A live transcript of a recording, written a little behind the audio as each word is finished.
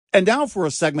And now for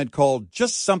a segment called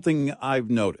Just Something I've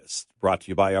Noticed, brought to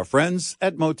you by our friends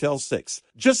at Motel 6.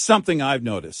 Just something I've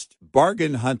noticed.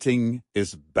 Bargain hunting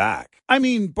is back. I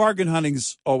mean, bargain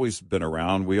hunting's always been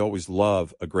around. We always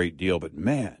love a great deal, but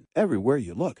man, everywhere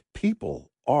you look,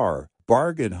 people are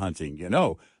bargain hunting. You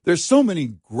know, there's so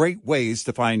many great ways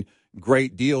to find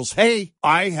great deals. Hey,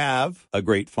 I have a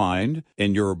great find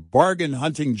in your bargain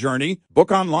hunting journey.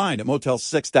 Book online at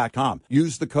Motel6.com.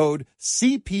 Use the code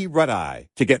CPRedEye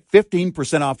to get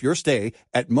 15% off your stay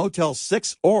at Motel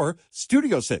 6 or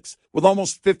Studio 6. With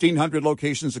almost 1,500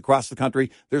 locations across the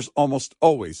country, there's almost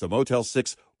always a Motel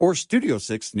 6 or Studio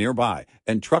 6 nearby,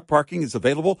 and truck parking is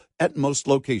available at most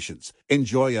locations.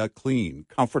 Enjoy a clean,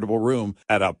 comfortable room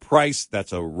at a price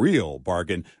that's a real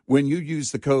bargain when you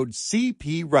use the code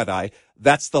CPRedEye.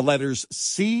 That's the letters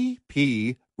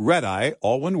CP Redeye,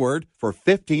 all one word, for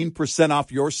 15%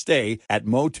 off your stay at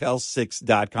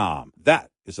Motel6.com. That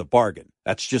is a bargain.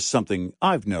 That's just something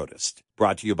I've noticed.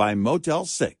 Brought to you by Motel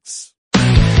 6.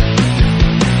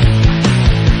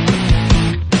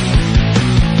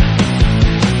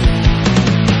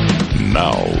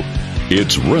 Now,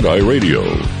 it's Red Eye Radio.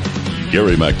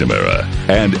 Gary McNamara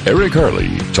and Eric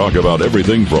Harley talk about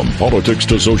everything from politics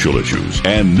to social issues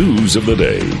and news of the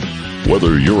day.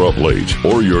 Whether you're up late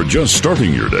or you're just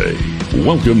starting your day,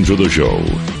 welcome to the show.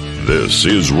 This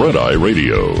is Red Eye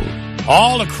Radio.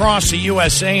 All across the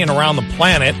USA and around the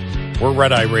planet, we're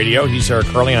Red Eye Radio. He's Eric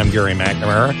Harley. I'm Gary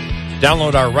McNamara.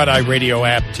 Download our Red Eye Radio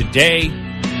app today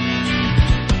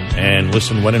and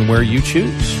listen when and where you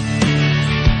choose.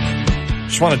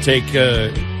 Just want to take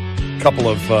a couple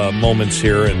of moments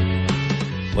here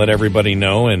and let everybody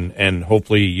know, and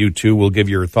hopefully you too will give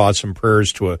your thoughts and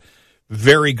prayers to a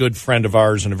very good friend of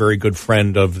ours and a very good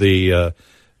friend of the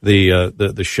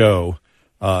show,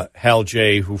 Hal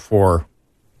J, who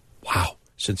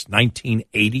since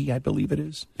 1980, I believe it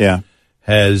is,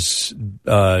 has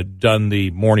done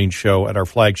the morning show at our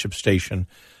flagship station,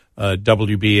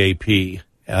 WBAP.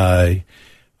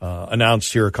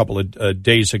 Announced here a couple of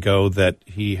days ago that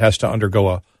he has to undergo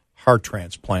a heart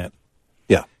transplant.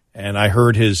 Yeah. And I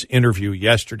heard his interview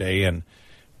yesterday and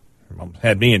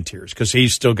had me in tears because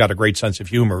he's still got a great sense of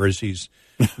humor as he's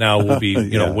now will be,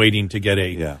 waiting to get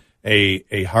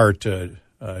a heart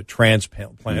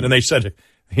transplant. And they said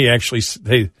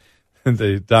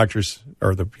the doctors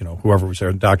or whoever was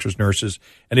there, doctors, nurses,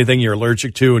 anything you're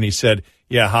allergic to. And he said,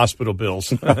 yeah, hospital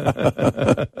bills.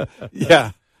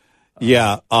 Yeah.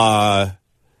 Yeah, Hal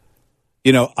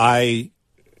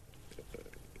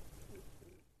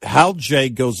J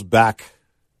goes back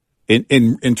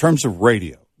in terms of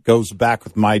radio, goes back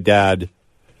with my dad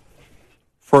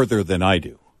further than I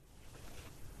do.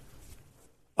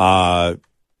 My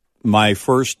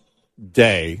first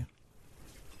day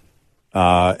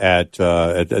at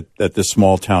this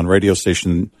small town radio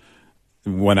station,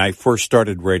 when I first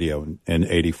started radio in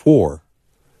 '84,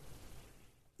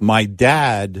 my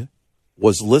dad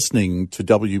was listening to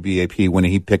WBAP when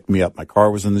he picked me up. My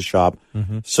car was in the shop.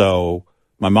 Mm-hmm. So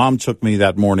my mom took me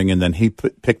that morning, and then he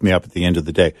picked me up at the end of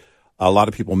the day. A lot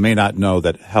of people may not know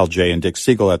that Hal J and Dick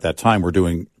Siegel at that time were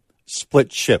doing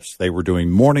split shifts. They were doing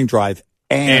morning drive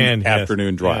and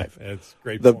afternoon drive. Yeah, it's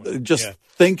great.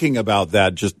 Thinking about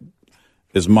that just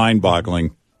is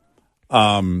mind-boggling.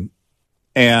 And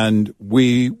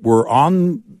we were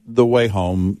on the way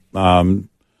home,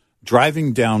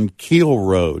 driving down Keel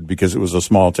Road because it was a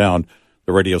small town.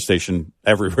 The radio station,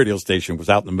 every radio station was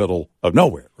out in the middle of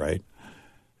nowhere, right?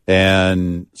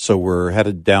 And so we're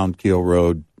headed down Keel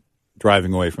Road,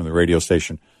 driving away from the radio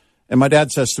station. And my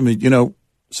dad says to me,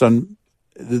 son,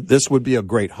 this would be a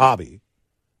great hobby.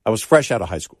 I was fresh out of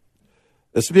high school.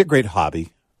 This would be a great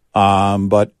hobby.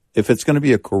 But if it's going to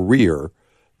be a career,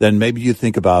 then maybe you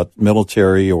think about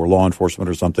military or law enforcement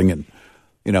or something. And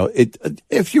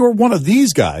if you're one of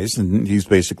these guys, and he's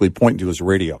basically pointing to his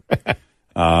radio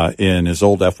in his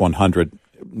old F-100.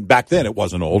 Back then, it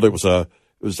wasn't old. It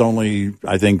was only,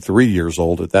 I think, 3 years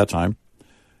old at that time.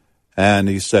 And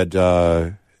he said,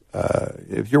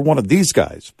 if you're one of these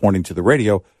guys, pointing to the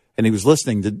radio, and he was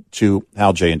listening to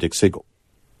Hal J and Dick Siegel.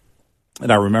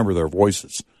 And I remember their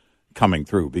voices coming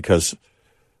through because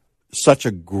such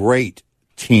a great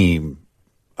team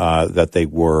that they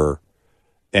were.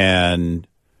 And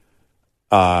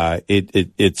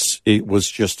it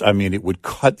was just, it would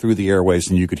cut through the airways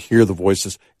and you could hear the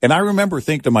voices. And I remember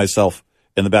thinking to myself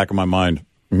in the back of my mind,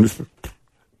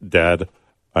 Dad,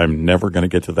 I'm never going to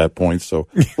get to that point. So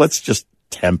let's just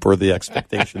temper the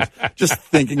expectations. Just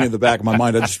thinking in the back of my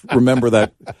mind, I just remember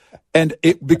that. And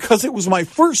because it was my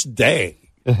first day.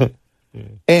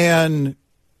 And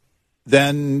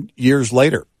then years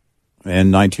later,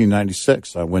 in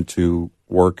 1996. I went to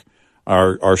work.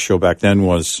 Our show back then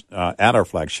was at our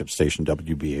flagship station,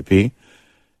 WBAP.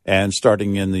 And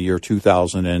starting in the year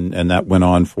 2000, and that went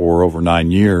on for over 9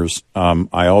 years,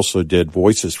 I also did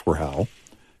voices for Hal.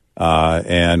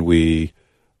 And we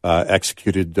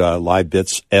executed live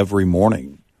bits every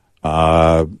morning.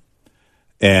 And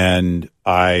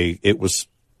it was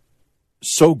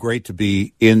so great to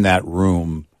be in that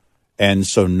room. And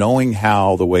so knowing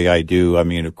Hal the way I do, I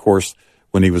mean, of course,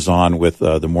 when he was on with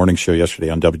the morning show yesterday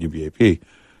on WBAP,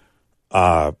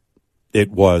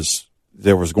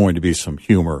 there was going to be some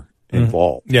humor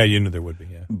involved. Yeah, you knew there would be,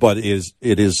 yeah. But it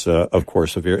is of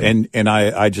course, severe. And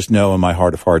I just know in my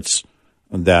heart of hearts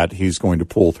that he's going to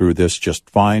pull through this just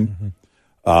fine.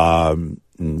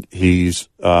 He's,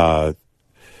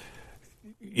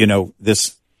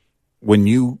 when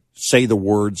you say the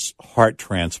words heart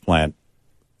transplant,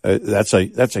 that's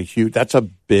a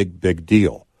big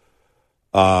deal.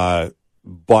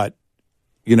 But,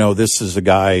 this is a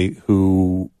guy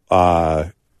who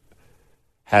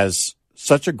has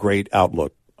such a great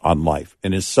outlook on life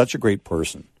and is such a great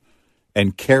person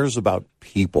and cares about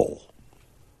people.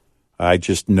 I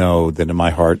just know that in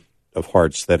my heart of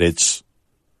hearts that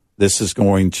this is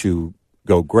going to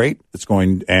go great.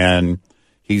 And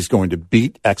he's going to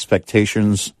beat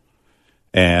expectations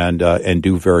and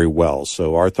do very well.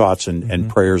 So our thoughts and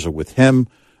prayers are with him,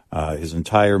 his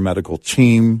entire medical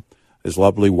team, his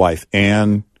lovely wife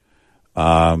Anne,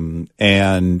 and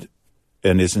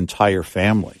his entire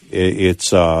family.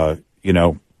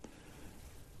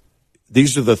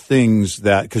 These are the things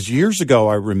that, because years ago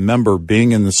I remember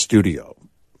being in the studio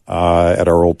at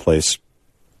our old place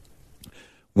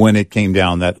when it came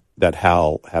down that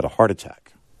Hal had a heart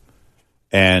attack.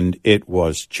 And it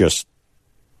was just,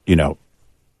 it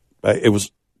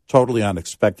was totally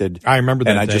unexpected. I remember that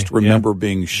and I day. just remember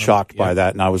being shocked by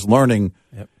that. And I was learning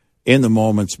in the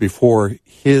moments before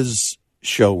his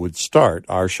show would start,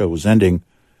 our show was ending,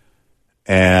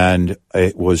 and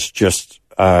it was just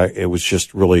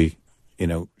really,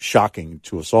 shocking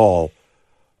to us all.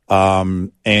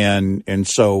 And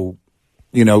so,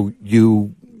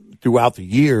 you throughout the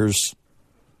years,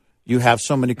 you have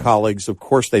so many colleagues. Of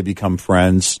course, they become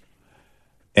friends,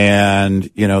 and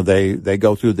they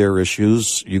go through their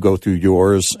issues. You go through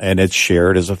yours, and it's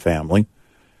shared as a family.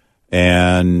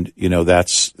 And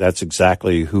that's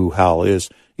exactly who Hal is.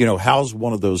 Hal's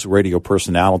one of those radio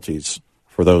personalities.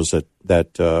 For those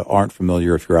that aren't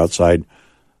familiar, if you're outside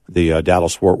the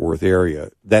Dallas-Fort Worth area,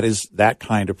 that is that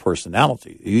kind of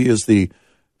personality. He is the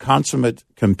consummate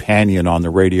companion on the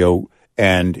radio,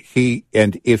 and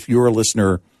if you're a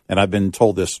listener, and I've been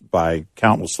told this by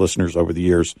countless listeners over the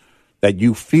years, that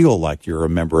you feel like you're a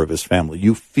member of his family.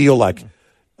 You feel like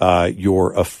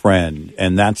you're a friend,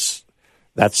 and that's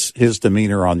his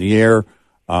demeanor on the air.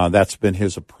 That's been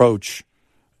his approach,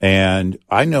 and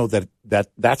I know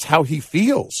that's how he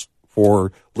feels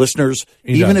for listeners,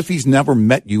 even if he's never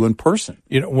met you in person.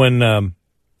 When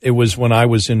it was when I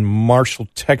was in Marshall,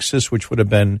 Texas, which would have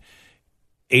been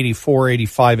 84,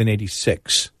 85, and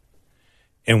 86.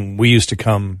 And we used to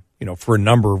come, for a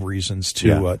number of reasons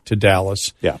to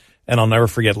Dallas. Yeah. And I'll never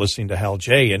forget listening to Hal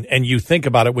J. And you think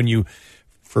about it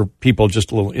for people,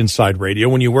 just a little inside radio,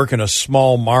 when you work in a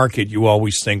small market, you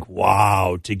always think,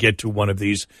 wow, to get to one of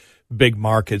these big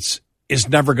markets is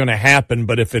never going to happen,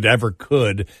 but if it ever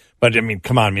could. But,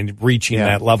 come on, reaching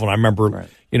that level. And I remember,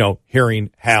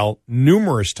 hearing Hal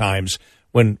numerous times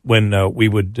when we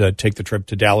would take the trip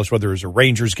to Dallas, whether it was a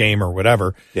Rangers game or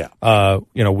whatever. Yeah.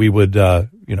 We would,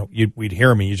 we'd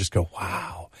hear him and you just go,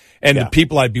 wow. And the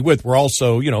people I'd be with were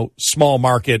also, small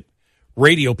market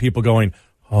radio people going,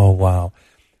 oh, wow.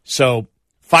 So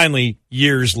finally,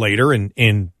 years later,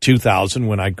 in 2000,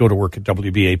 when I go to work at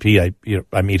WBAP,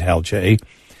 I meet Hal J.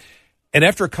 And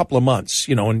after a couple of months,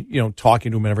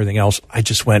 talking to him and everything else, I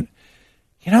just went,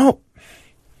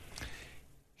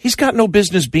 he's got no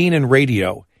business being in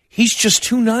radio. He's just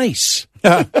too nice.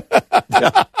 Yeah.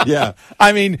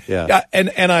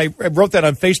 And I wrote that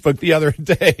on Facebook the other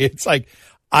day. It's like,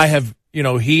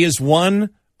 he is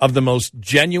one of the most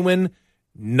genuine,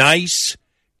 nice,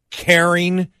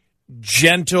 caring,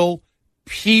 gentle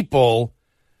people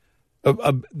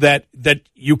that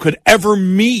you could ever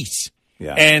meet.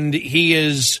 Yeah. And he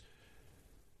is,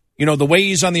 the way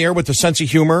he's on the air with a sense of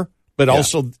humor, but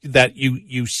also that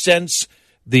you sense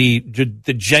the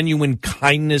genuine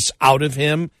kindness out of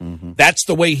him. Mm-hmm. That's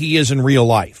the way he is in real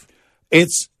life.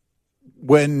 It's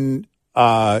when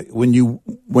you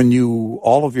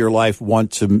all of your life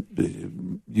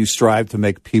you strive to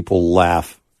make people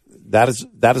laugh.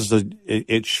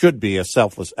 It should be a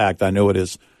selfless act. I know it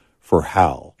is for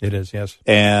Hal. It is, yes.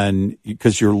 And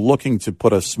because you're looking to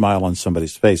put a smile on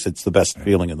somebody's face, it's the best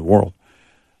feeling in the world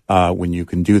when you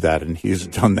can do that. And he's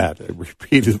done that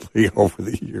repeatedly over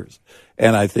the years.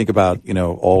 And I think about,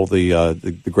 all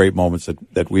the great moments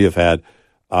that we have had,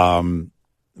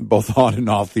 both on and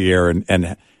off the air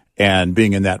and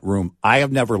being in that room. I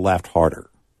have never laughed harder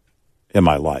in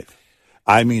my life.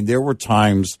 I mean, there were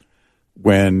times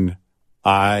when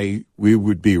we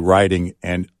would be writing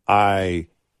and I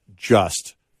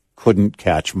just couldn't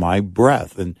catch my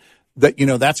breath. And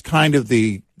that's kind of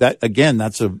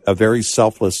that's a very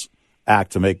selfless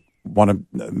act to want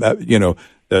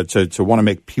to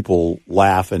make people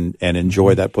laugh and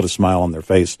enjoy that, put a smile on their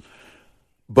face.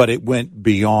 But it went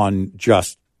beyond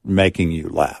just making you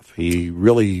laugh. He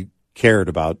really cares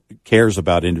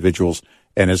about individuals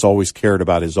and has always cared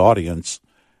about his audience.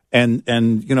 And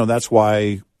that's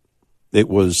why it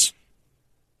was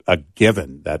a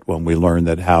given that when we learned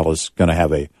that Hal is going to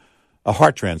have a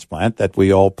heart transplant, that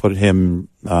we all put him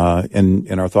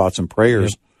in our thoughts and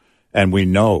prayers. Yep. And we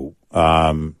know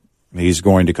he's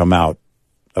going to come out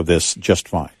of this just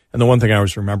fine. And the one thing I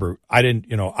always remember, I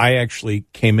actually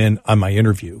came in on my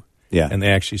interview. Yeah. And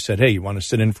they actually said, hey, you want to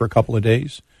sit in for a couple of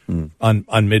days on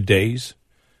middays?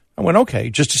 I went, okay,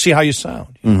 just to see how you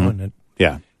sound. And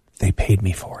they paid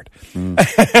me for it.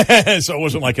 So it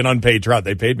wasn't like an unpaid trial.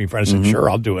 They paid me for it. I said, sure,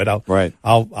 I'll do it.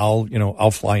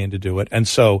 I'll fly in to do it. And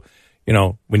so,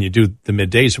 when you do the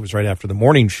middays, it was right after the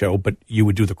morning show, but you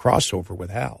would do the crossover with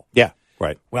Hal. Yeah,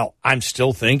 right. Well, I'm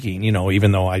still thinking,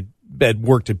 even though I had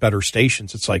worked at better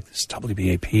stations, it's like this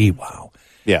WBAP, wow.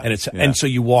 Yeah. And so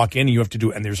you walk in and you have to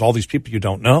do, and there's all these people you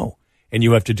don't know. And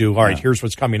you have to do, all right, here's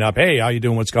what's coming up. Hey, how you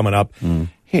doing? What's coming up?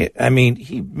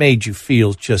 He made you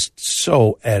feel just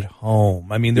so at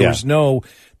home. I mean, there was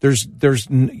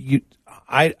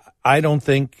I don't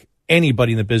think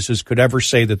anybody in the business could ever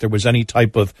say that there was any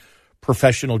type of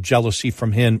professional jealousy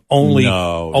from him. Only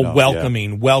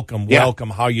welcoming, welcome,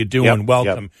 how you doing?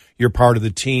 Welcome. You're part of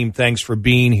the team. Thanks for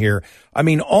being here. I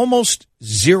mean, almost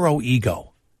zero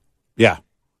ego. Yeah.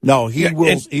 No, he's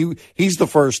the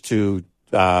first to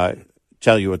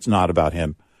tell you it's not about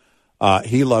him.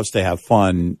 He loves to have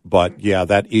fun, but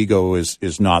that ego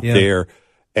is not there.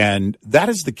 And that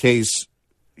is the case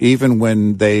even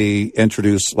when they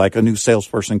introduce, like, a new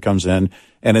salesperson comes in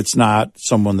and it's not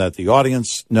someone that the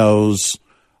audience knows,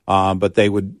 but they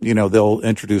would, they'll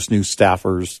introduce new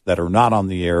staffers that are not on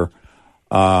the air,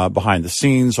 behind the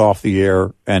scenes, off the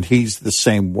air. And he's the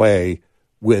same way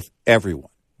with everyone.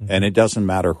 And it doesn't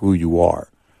matter who you are.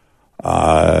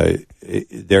 Hal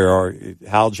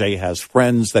J has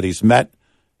friends that he's met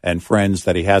and friends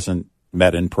that he hasn't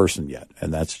met in person yet,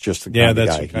 and that's just the kind of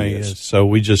guy he is. So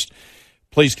we just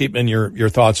please keep in your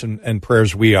thoughts and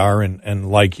prayers. We are and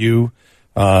like you,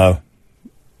 I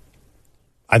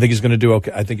think he's going to do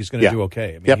okay. I think he's going to do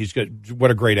okay. I mean, he's good. What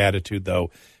a great attitude,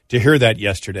 though, to hear that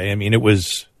yesterday. I mean,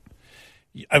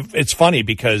 it's funny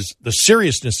because the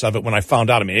seriousness of it, when I found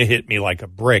out, it hit me like a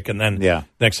brick. And then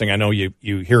next thing I know, you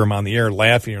hear him on the air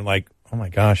laughing. You're like, oh, my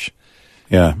gosh.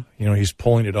 Yeah. He's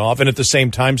pulling it off. And at the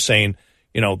same time saying,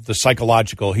 the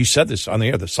psychological, he said this on the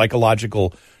air, the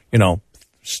psychological,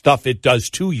 stuff it does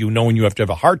to you, knowing you have to have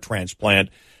a heart transplant,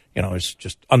 is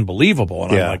just unbelievable.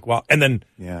 And I'm like, wow. And then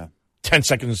 10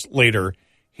 seconds later,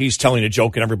 he's telling a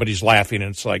joke and everybody's laughing.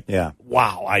 And it's like,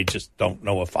 wow, I just don't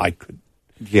know if I could.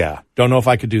 Don't know if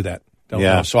I could do that. Don't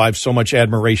know. So I have so much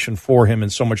admiration for him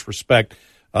and so much respect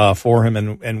for him,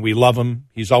 and we love him.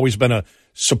 He's always been a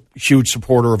huge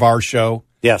supporter of our show.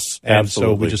 Yes, and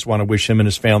absolutely. So we just want to wish him and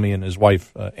his family and his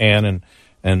wife, Ann,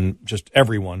 and just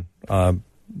everyone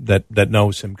that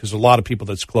knows him, because a lot of people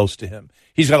that's close to him.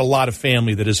 He's got a lot of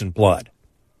family that isn't blood.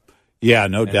 Yeah,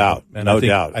 no doubt. No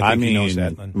doubt. I think he knows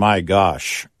that. My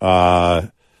gosh.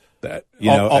 That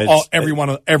everyone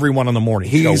on the morning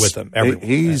show with him. Everyone.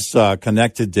 He's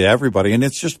connected to everybody, and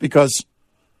it's just because,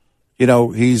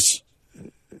 he's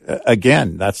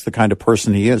again, that's the kind of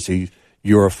person he is.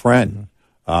 You're a friend.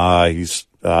 He's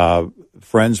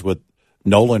friends with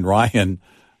Nolan Ryan.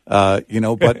 But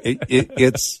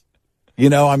it's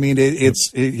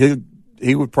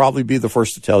he would probably be the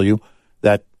first to tell you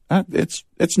that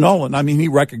it's Nolan. I mean, he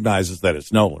recognizes that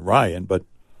it's Nolan Ryan, but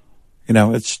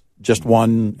it's just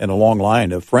one in a long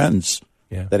line of friends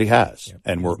that he has.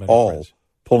 And we're all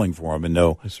pulling for him and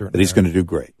know that he's going to do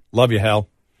great. Love you, Hal.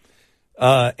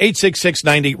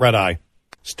 866-90-RED-EYE.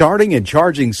 Starting and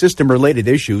charging system-related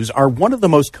issues are one of the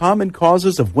most common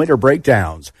causes of winter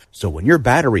breakdowns. So when your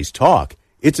batteries talk,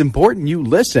 it's important you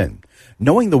listen.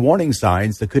 Knowing the warning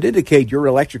signs that could indicate your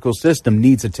electrical system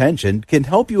needs attention can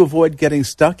help you avoid getting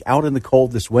stuck out in the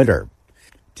cold this winter.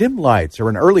 Dim lights are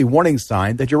an early warning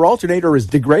sign that your alternator is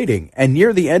degrading and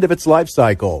near the end of its life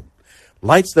cycle.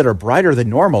 Lights that are brighter than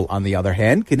normal, on the other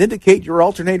hand, can indicate your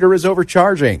alternator is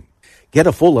overcharging. Get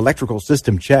a full electrical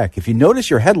system check if you notice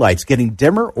your headlights getting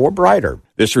dimmer or brighter.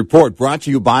 This report brought to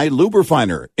you by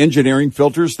Lubrifiner, engineering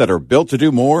filters that are built to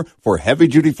do more for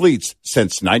heavy-duty fleets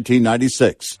since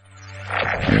 1996.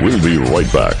 We'll be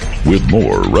right back with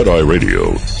more Red Eye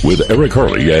Radio with Eric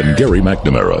Harley and Gary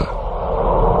McNamara.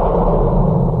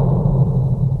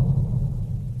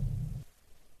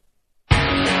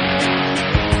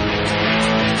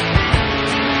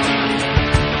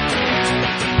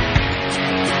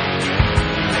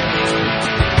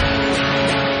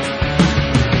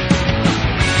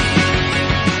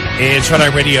 It's Red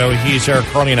Eye Radio. He's Eric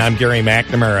Harley, and I'm Gary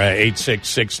McNamara,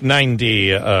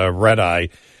 866-90 Red Eye.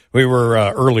 We were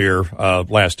earlier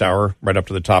last hour, right up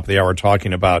to the top of the hour,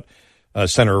 talking about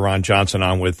Senator Ron Johnson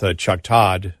on with Chuck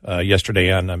Todd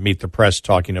yesterday on Meet the Press,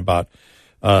 talking about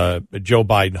Joe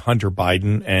Biden, Hunter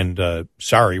Biden, and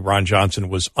Ron Johnson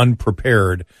was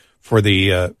unprepared for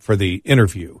the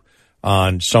interview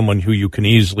on someone who you can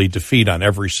easily defeat on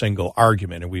every single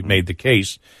argument, and we've made the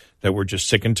case that we're just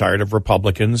sick and tired of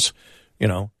Republicans,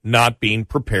 not being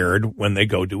prepared when they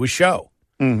go do a show.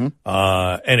 Mm-hmm.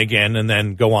 And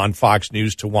then go on Fox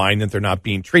News to whine that they're not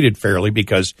being treated fairly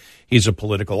because he's a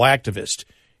political activist.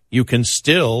 You can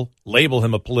still label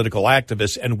him a political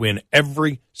activist and win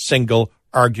every single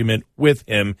argument with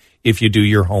him if you do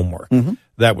your homework. Mm-hmm.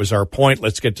 That was our point.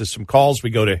 Let's get to some calls. We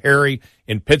go to Harry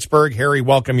in Pittsburgh. Harry,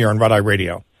 welcome. You're on Red Eye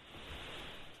Radio.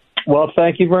 Well,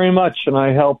 thank you very much, and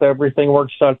I hope everything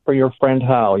works out for your friend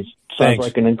Hal. He sounds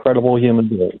like an incredible human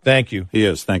being. Thank you. He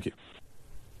is. Thank you.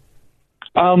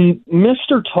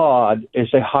 Mr. Todd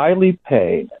is a highly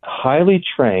paid, highly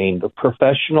trained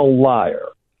professional liar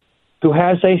who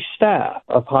has a staff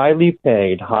of highly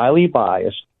paid, highly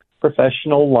biased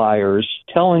professional liars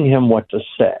telling him what to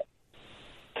say.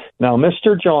 Now,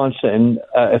 Mr. Johnson,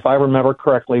 if I remember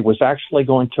correctly, was actually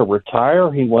going to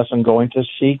retire. He wasn't going to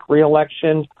seek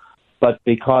re-election, but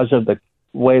because of the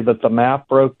way that the map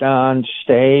broke down,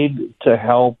 stayed to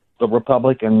help the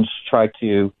Republicans try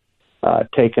to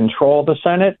take control of the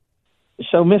Senate.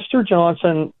 So Mr.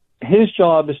 Johnson, his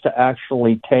job is to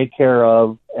actually take care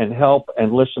of and help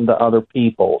and listen to other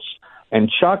people's.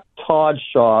 And Chuck Todd's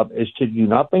job is to do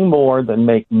nothing more than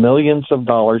make millions of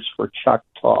dollars for Chuck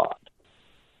Todd.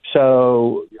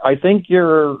 So I think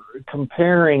you're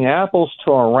comparing apples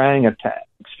to orangutans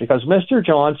because Mr.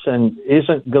 Johnson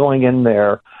isn't going in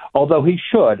there, although he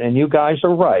should, and you guys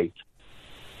are right,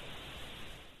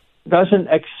 doesn't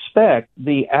expect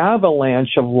the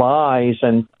avalanche of lies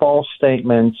and false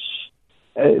statements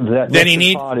that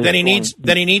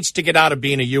he needs to get out of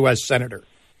being a U.S. Senator.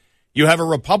 You have a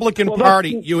Republican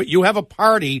Party. You have a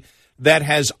party that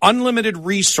has unlimited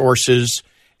resources,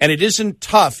 and it isn't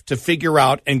tough to figure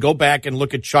out and go back and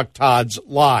look at Chuck Todd's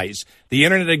lies. The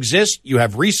Internet exists. You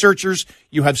have researchers.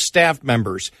 You have staff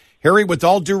members. Harry, with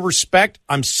all due respect,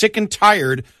 I'm sick and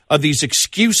tired of these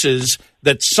excuses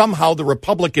that somehow the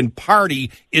Republican Party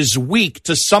is weak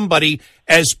to somebody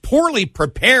as poorly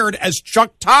prepared as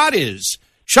Chuck Todd is.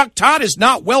 Chuck Todd is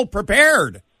not well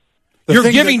prepared.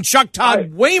 You're giving Chuck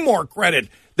Todd way more credit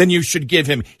than you should give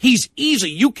him. He's easy.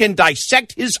 You can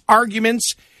dissect his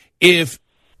arguments if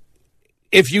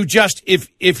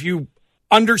you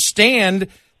understand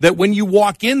that when you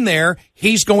walk in there,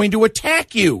 he's going to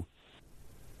attack you.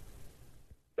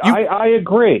 I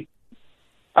agree.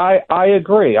 I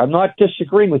agree. I'm not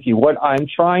disagreeing with you. What I'm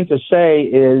trying to say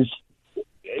is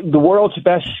the world's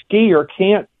best skier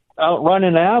can't outrun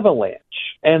an avalanche.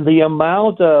 And the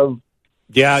amount of...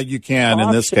 Yeah, you can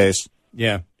in this case.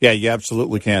 Yeah, you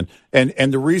absolutely can.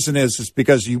 And the reason is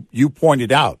because you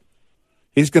pointed out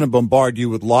he's going to bombard you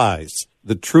with lies.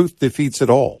 The truth defeats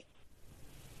it all.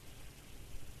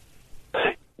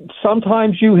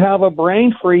 Sometimes you have a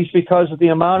brain freeze because of the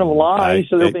amount of lies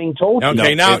that are being told.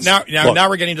 Okay, now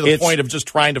we're getting to the point of just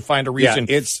trying to find a reason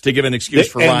to give an excuse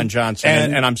for Ron Johnson.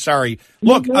 And I'm sorry.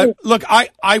 Look,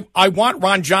 I want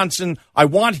Ron Johnson. I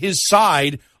want his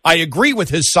side. I agree with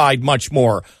his side much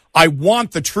more. I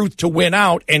want the truth to win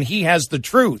out, and he has the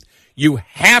truth. You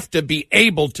have to be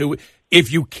able to.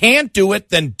 If you can't do it,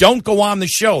 then don't go on the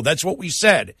show. That's what we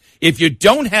said. If you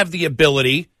don't have the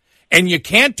ability and you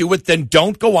can't do it, then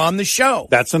don't go on the show.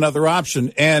 That's another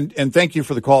option. And thank you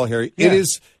for the call, Harry. Yeah.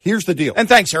 Here's the deal. And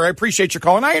thanks, Harry. I appreciate your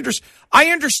call. And I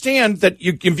understand that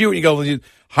you can view it and you go,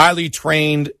 highly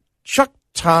trained. Chuck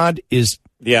Todd is...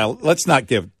 Yeah, let's not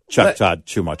give Chuck Todd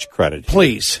too much credit.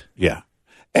 Please. Yeah.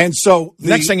 And so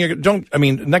next thing is going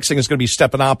to be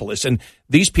Stephanopoulos, and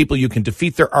these people, you can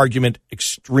defeat their argument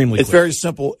extremely quickly. It's very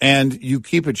simple, and you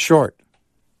keep it short.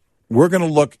 We're going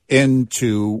to look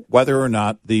into whether or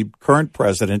not the current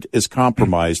president is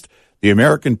compromised. The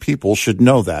American people should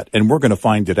know that, and we're going to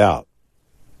find it out.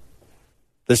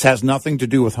 This has nothing to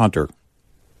do with Hunter.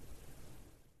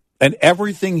 And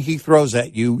everything he throws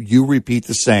at you, you repeat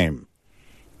the same.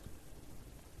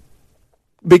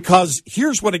 Because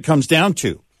here's what it comes down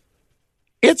to.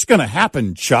 It's going to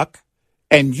happen, Chuck,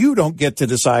 and you don't get to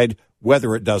decide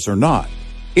whether it does or not.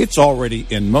 It's already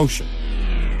in motion.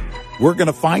 We're going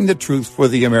to find the truth for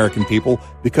the American people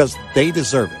because they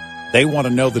deserve it. They want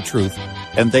to know the truth,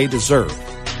 and they deserve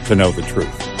to know the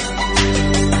truth.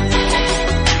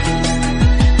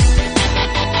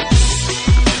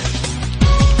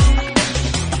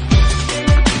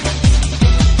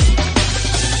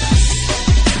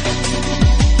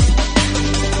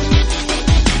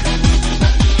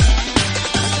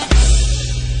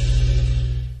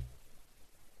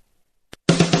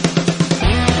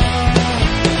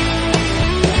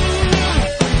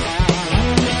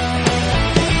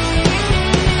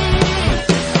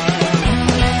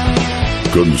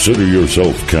 Consider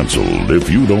yourself canceled if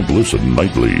you don't listen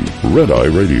nightly. Red Eye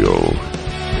Radio.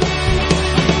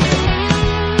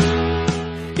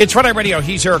 It's Red Eye Radio.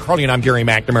 He's Eric Harley, and I'm Gary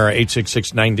McNamara,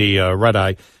 86690 Red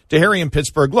Eye. To Harry in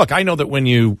Pittsburgh, look, I know that when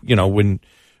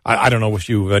I don't know if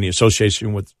you have any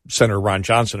association with Senator Ron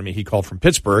Johnson. I mean, he called from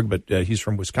Pittsburgh, but he's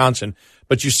from Wisconsin.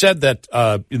 But you said that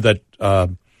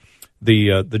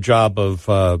the job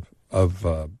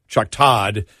of Chuck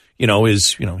Todd,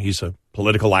 is he's a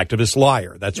political activist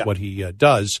liar. That's what he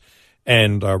does.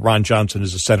 And Ron Johnson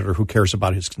is a senator who cares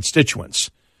about his constituents.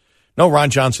 No, Ron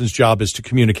Johnson's job is to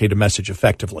communicate a message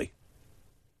effectively.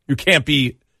 You can't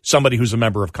be somebody who's a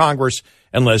member of Congress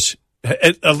unless,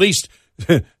 at least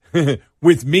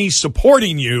with me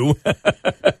supporting you,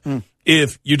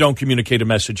 if you don't communicate a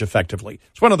message effectively.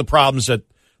 It's one of the problems that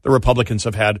the Republicans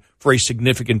have had for a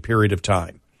significant period of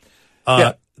time.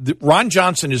 Ron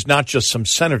Johnson is not just some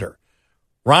senator.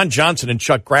 Ron Johnson and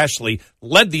Chuck Grassley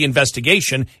led the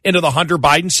investigation into the Hunter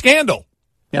Biden scandal.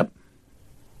 Yep.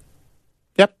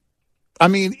 I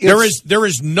mean, there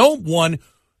is no one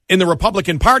in the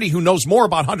Republican Party who knows more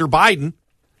about Hunter Biden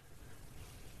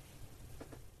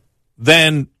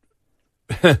than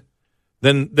Grassley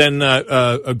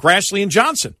and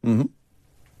Johnson. Mm-hmm.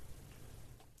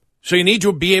 So you need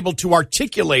to be able to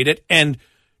articulate it. And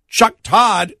Chuck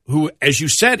Todd, who, as you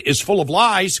said, is full of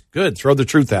lies, good, throw the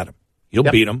truth at him. You'll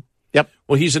beat him. Yep.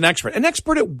 Well, he's an expert. An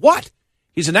expert at what?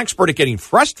 He's an expert at getting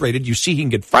frustrated. You see, he can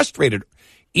get frustrated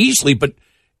easily. But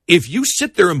if you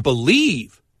sit there and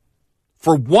believe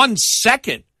for 1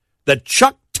 second that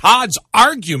Chuck Todd's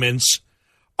arguments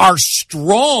are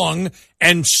strong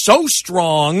and so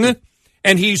strong,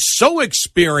 and he's so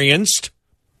experienced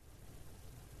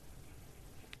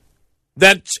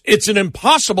that it's an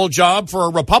impossible job for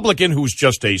a Republican who's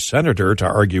just a senator to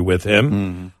argue with him,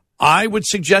 Mm-hmm. I would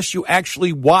suggest you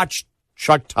actually watch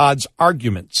Chuck Todd's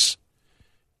arguments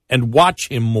and watch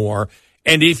him more.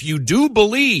 And if you do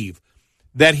believe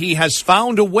that he has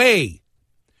found a way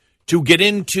to get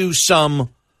into some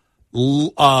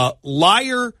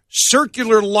liar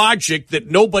circular logic that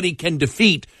nobody can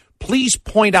defeat, please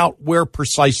point out where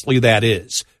precisely that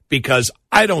is, because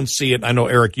I don't see it. I know,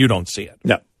 Eric, you don't see it.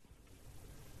 No.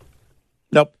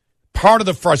 Nope. Part of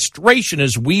the frustration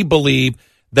is we believe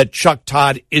that Chuck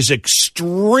Todd is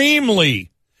extremely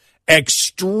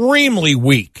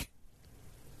weak.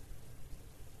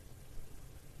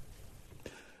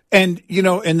 And,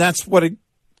 and that's what it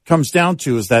comes down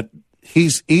to, is that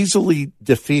he's easily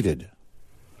defeated.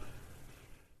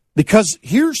 Because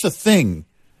here's the thing.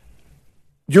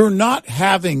 You're not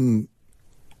having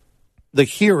the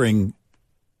hearing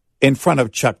in front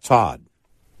of Chuck Todd.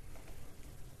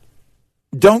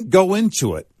 Don't go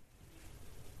into it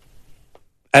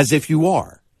as if you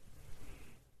are.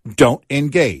 Don't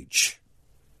engage.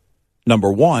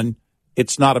 Number one,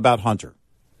 it's not about Hunter.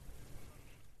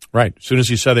 Right. As soon as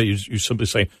you said it, you simply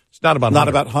say, it's not about Hunter. Not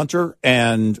about Hunter.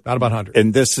 And not about Hunter.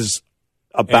 And this is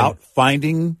about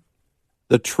finding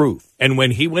the truth. And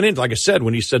when he went in, like I said,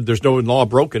 when he said there's no law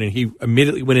broken, and he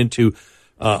immediately went into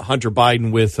Hunter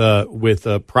Biden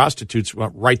with prostitutes,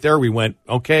 right there we went,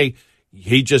 okay,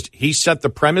 he set the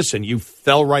premise and you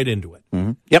fell right into it.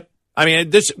 Mm-hmm. Yep. I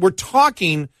mean, we're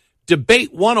talking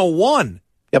debate 101.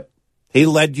 Yep. He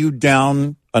led you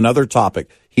down another topic.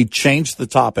 He changed the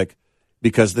topic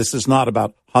because this is not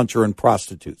about Hunter and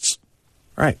prostitutes.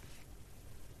 Right.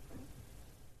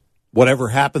 Whatever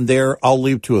happened there, I'll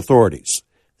leave to authorities.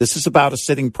 This is about a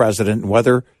sitting president and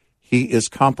whether he is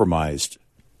compromised.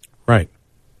 Right.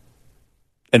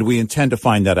 And we intend to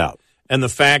find that out. And the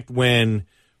fact when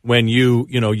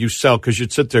you sell, because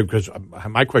you'd sit there, because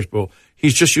my question, well,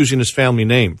 he's just using his family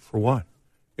name for what?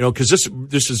 Because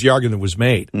this is the argument that was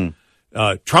made.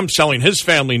 Trump's selling his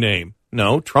family name.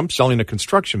 No, Trump's selling a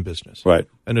construction business. Right.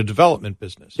 And a development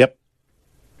business. Yep.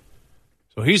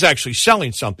 So he's actually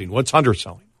selling something. What's Hunter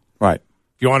selling? Right.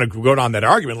 If you want to go down that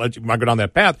argument, you might go down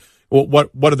that path. Well,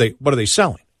 what are they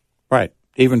selling? Right.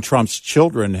 Even Trump's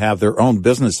children have their own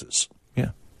businesses.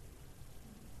 Yeah.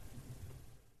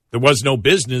 There was no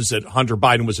business that Hunter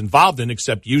Biden was involved in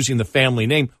except using the family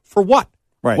name. For what?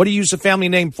 Right. What do you use the family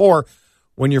name for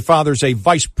when your father's a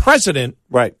vice president?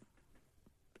 Right.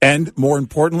 And more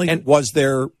importantly, was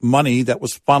there money that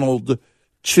was funneled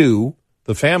to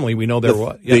the family? We know there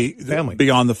was. Yeah, the family.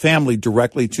 Beyond the family,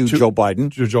 directly to Joe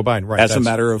Biden. To Joe Biden, right. As a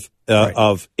matter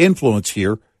of influence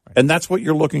here. Right. And that's what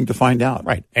you're looking to find out.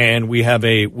 Right. And we have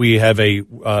a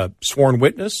sworn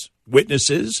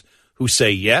witnesses who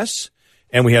say yes.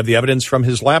 And we have the evidence from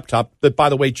his laptop that, by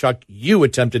the way, Chuck, you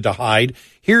attempted to hide.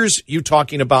 Here's you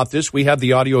talking about this. We have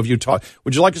the audio of you talk.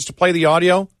 Would you like us to play the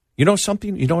audio? You know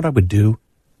something? You know what I would do?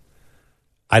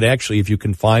 I'd actually, if you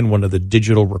can find one of the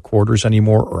digital recorders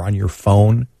anymore or on your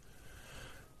phone,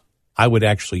 I would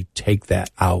actually take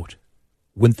that out.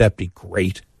 Wouldn't that be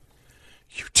great?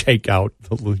 You take out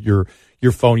your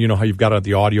phone, you know how you've got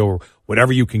the audio or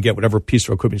whatever you can get, whatever piece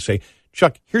of equipment, you say,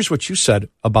 Chuck, here's what you said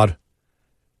about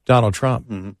Donald Trump.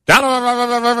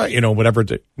 Mm-hmm. Whatever.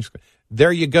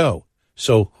 There you go.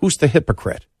 So who's the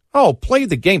hypocrite? Oh, play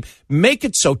the game. Make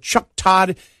it so Chuck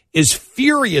Todd is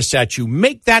furious at you.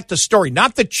 Make that the story.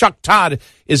 Not that Chuck Todd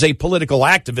is a political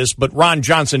activist, but Ron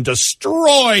Johnson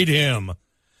destroyed him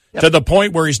to the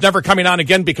point where he's never coming on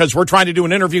again because we're trying to do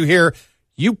an interview here.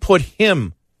 You put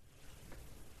him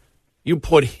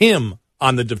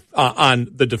on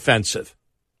the defensive.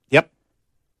 Yep.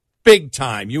 Big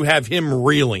time. You have him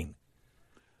reeling.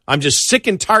 I'm just sick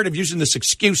and tired of using this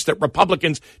excuse that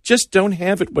Republicans just don't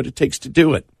have what it takes to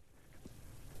do it.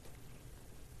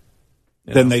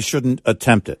 Then they shouldn't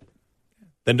attempt it.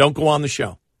 Then don't go on the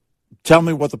show. Tell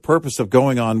me what the purpose of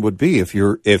going on would be if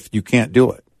you can't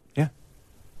do it. Yeah.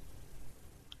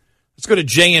 Let's go to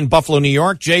Jay in Buffalo, New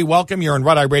York. Jay, welcome. You're on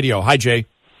Red Eye Radio. Hi, Jay.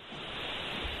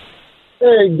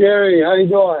 Hey, Gary. How you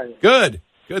doing? Good.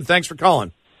 Good. Thanks for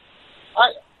calling.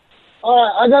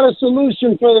 I got a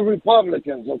solution for the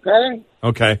Republicans, okay?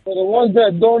 Okay. For the ones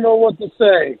that don't know what to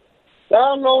say.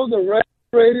 Download the Red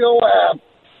Radio app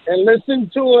and listen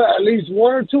to it at least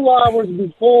 1 or 2 hours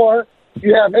before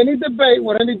you have any debate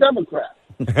with any Democrat.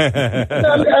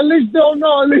 At least they'll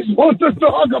know at least what to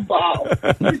talk about.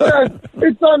 Because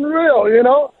it's unreal, you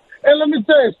know? And let me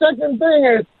tell you, second thing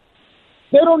is,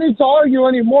 they don't need to argue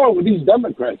anymore with these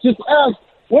Democrats. Just ask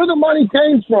where the money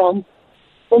came from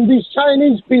these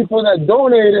Chinese people that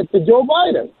donated to Joe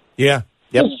Biden. Yeah.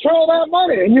 Yep. Just throw that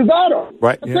money and you got them.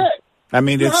 Right. That's it. I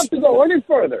mean, you don't have to go any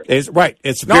further. It's right.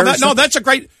 It's that's a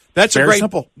great. That's very a great.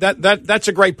 Simple. That's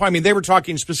a great point. I mean, they were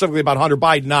talking specifically about Hunter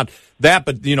Biden, not that,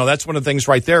 but that's one of the things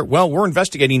right there. Well, we're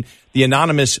investigating the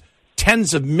anonymous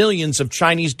tens of millions of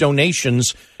Chinese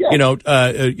donations, to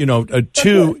the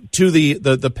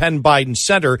Penn Biden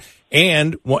Center,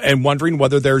 and wondering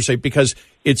whether there's because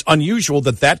it's unusual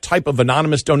that type of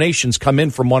anonymous donations come in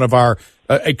from one of our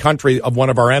a country of one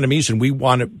of our enemies, and we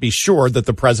want to be sure that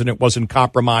the president wasn't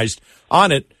compromised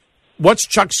on it. What's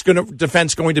Chuck's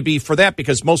defense going to be for that?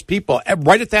 Because most people,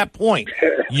 right at that point,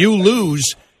 you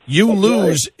lose.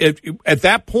 At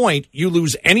that point, you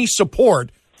lose any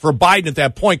support for Biden at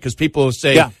that point because people will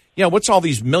say, what's all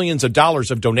these millions of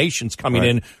dollars of donations coming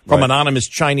in from anonymous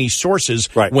Chinese sources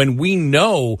when we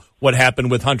know what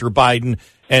happened with Hunter Biden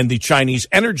and the Chinese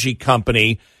energy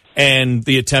company and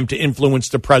the attempt to influence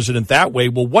the president that way?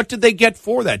 Well, what did they get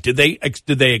for that? Did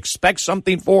they expect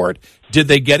something for it? Did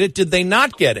they get it? Did they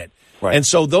not get it? Right. And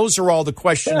so those are all the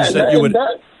questions that you would.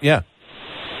 Go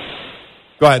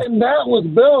ahead. And that was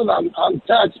built on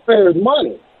taxpayers'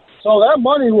 money. So that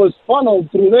money was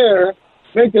funneled through there,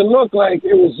 make it look like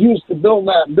it was used to build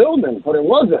that building, but it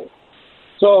wasn't.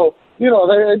 So,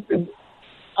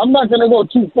 I'm not going to go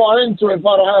too far into it if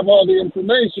I don't have all the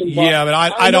information. But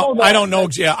I don't know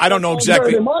exactly. Yeah, I don't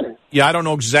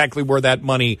know exactly where that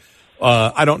money.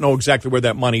 I don't know exactly where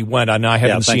that money went, and I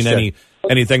haven't seen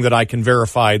anything that I can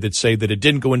verify that say that it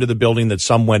didn't go into the building, that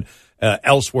some went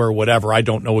elsewhere or whatever. I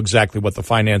don't know exactly what the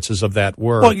finances of that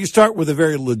were. Well, you start with a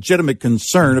very legitimate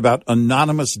concern about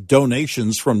anonymous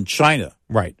donations from China.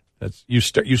 Right. That's you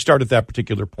start at that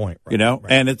particular point. Right?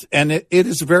 And it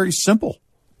is very simple.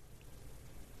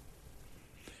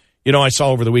 I saw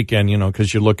over the weekend,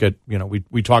 because you look at,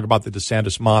 we talk about the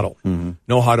DeSantis model,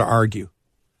 know how to argue,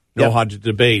 know how to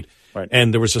debate. Right.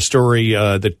 And there was a story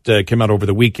that came out over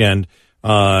the weekend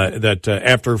that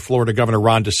after Florida Governor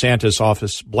Ron DeSantis'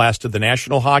 office blasted the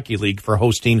National Hockey League for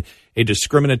hosting a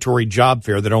discriminatory job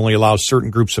fair that only allows certain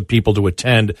groups of people to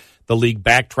attend, the league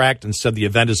backtracked and said the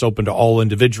event is open to all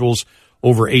individuals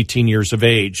over 18 years of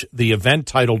age. The event,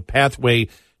 titled Pathway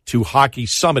to Hockey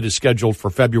Summit, is scheduled for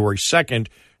February 2nd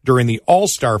during the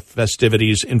All-Star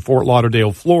festivities in Fort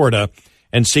Lauderdale, Florida,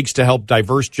 and seeks to help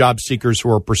diverse job seekers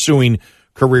who are pursuing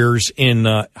careers in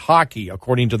hockey,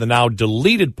 according to the now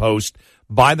deleted post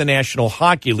by the National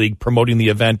Hockey League promoting the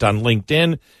event on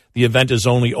LinkedIn. The event is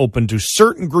only open to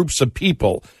certain groups of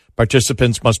people.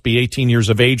 Participants must be 18 years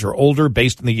of age or older,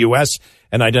 based in the U.S.,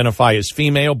 and identify as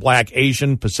female, Black,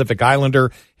 Asian, Pacific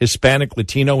Islander, Hispanic,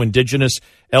 Latino, Indigenous,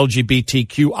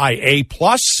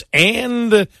 LGBTQIA+,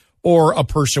 and or a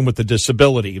person with a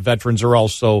disability. Veterans are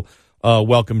also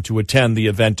welcome to attend, the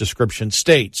event description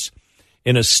states.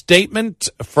 In a statement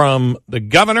from the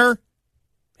governor,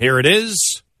 here it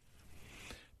is.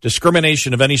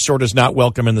 Discrimination of any sort is not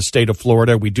welcome in the state of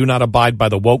Florida. We do not abide by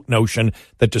the woke notion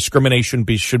that discrimination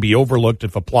should be overlooked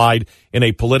if applied in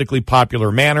a politically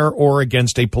popular manner or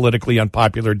against a politically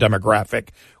unpopular demographic.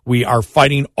 We are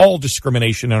fighting all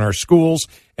discrimination in our schools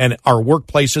and our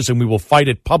workplaces, and we will fight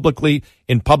it publicly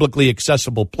in publicly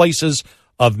accessible places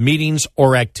of meetings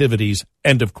or activities,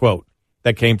 end of quote.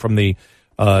 That came from the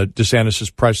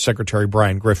DeSantis' press secretary,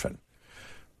 Brian Griffin.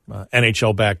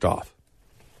 NHL backed off.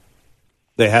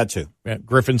 They had to.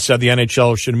 Griffin said the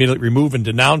NHL should immediately remove and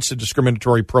denounce the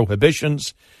discriminatory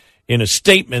prohibitions. In a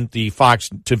statement to Fox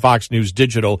News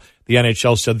Digital, the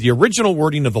NHL said the original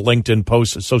wording of the LinkedIn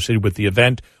post associated with the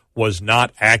event was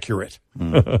not accurate.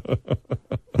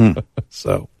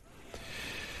 So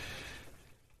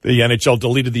the NHL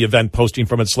deleted the event posting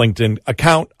from its LinkedIn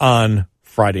account on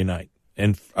Friday night.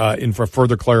 And for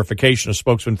further clarification, a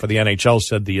spokesman for the NHL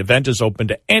said the event is open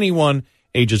to anyone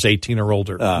ages 18 or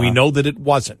older. We know that it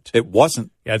wasn't. It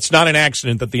wasn't. Yeah, it's not an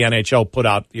accident that the NHL put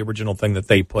out the original thing that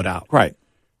they put out. Right.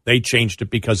 They changed it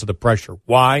because of the pressure.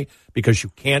 Why? Because you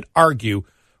can't argue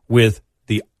with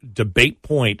the debate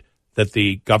point that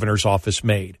the governor's office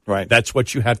made. Right. That's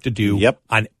what you have to do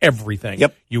on everything.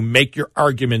 Yep. You make your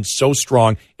arguments so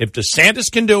strong. If DeSantis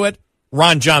can do it,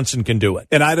 Ron Johnson can do it.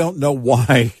 And I don't know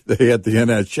why they at the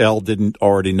NHL didn't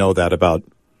already know that about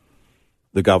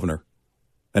the governor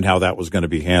and how that was going to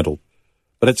be handled.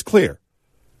 But it's clear.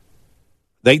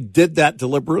 They did that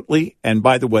deliberately, and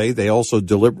by the way, they also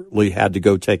deliberately had to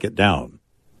go take it down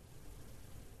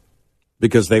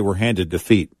because they were handed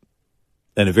defeat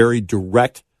in a very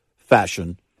direct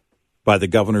fashion by the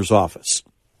governor's office.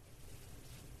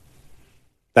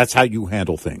 That's how you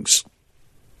handle things.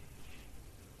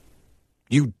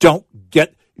 You did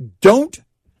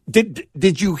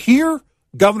you hear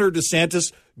Governor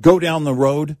DeSantis go down the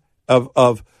road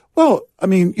of we're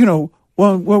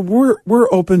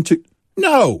open to,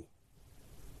 no.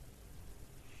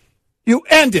 You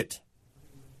end it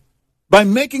by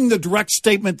making the direct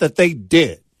statement that they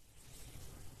did.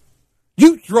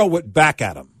 You throw it back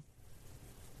at them.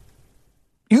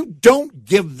 You don't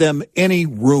give them any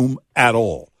room at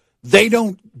all. They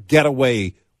don't get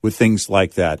away with things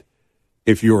like that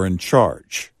if you're in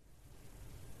charge.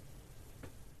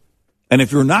 And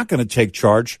if you're not going to take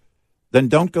charge, then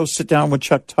don't go sit down with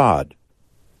Chuck Todd.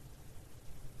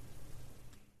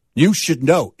 You should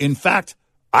know. In fact,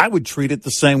 I would treat it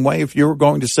the same way if you were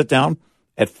going to sit down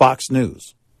at Fox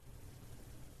News.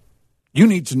 You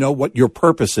need to know what your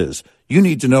purpose is. You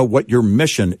need to know what your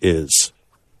mission is.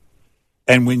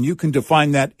 And when you can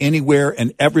define that anywhere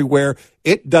and everywhere,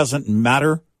 it doesn't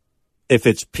matter if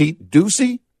it's Pete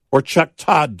Ducey or Chuck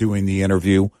Todd doing the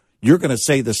interview, you're going to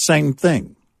say the same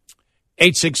thing.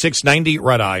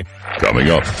 866-90-RED-EYE. Coming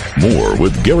up, more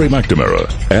with Gary McNamara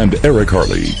and Eric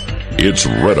Harley. It's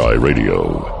Red Eye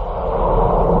Radio.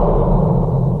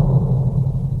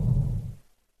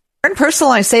 Earn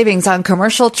personalized savings on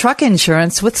commercial truck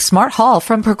insurance with Smart Haul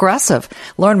from Progressive.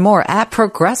 Learn more at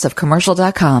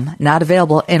progressivecommercial.com. Not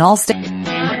available in all states.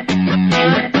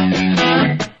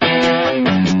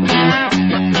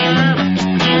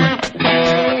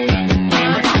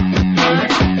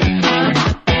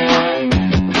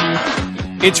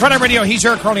 It's Red Eye Radio. He's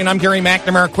Eric Harley, and I'm Gary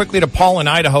McNamara. Quickly to Paul in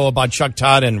Idaho about Chuck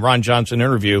Todd and Ron Johnson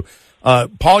interview.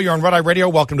 Paul, you're on Red Eye Radio.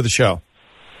 Welcome to the show.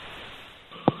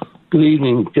 Good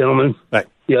evening, gentlemen. Hi.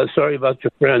 Yeah, sorry about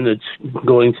your friend that's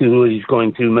going through what he's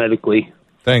going through medically.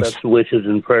 Thanks. Best wishes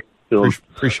and prayers to him.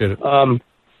 Appreciate it.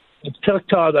 Chuck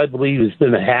Todd, I believe, has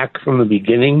been a hack from the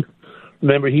beginning.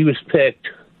 Remember, he was picked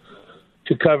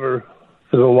to cover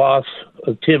for the loss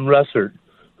of Tim Russert,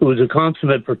 who was a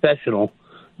consummate professional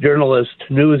journalist,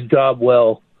 knew his job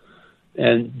well,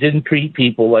 and didn't treat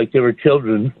people like they were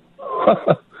children.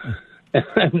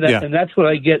 And that's what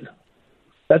I get.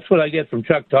 That's what I get from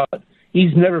Chuck Todd.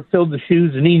 He's never filled the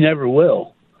shoes, and he never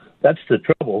will. That's the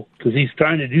trouble, because he's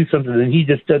trying to do something that he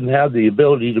just doesn't have the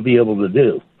ability to be able to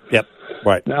do. Yep.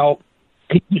 Right. Now,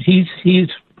 he's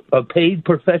a paid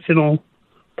professional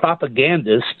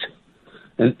propagandist,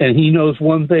 and he knows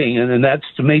one thing, and that's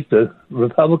to make the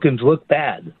Republicans look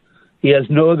bad. He has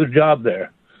no other job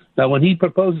there. Now, when he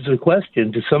proposes a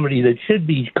question to somebody that should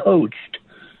be coached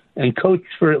and coached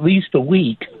for at least a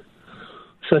week,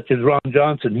 such as Ron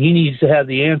Johnson, he needs to have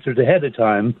the answers ahead of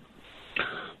time,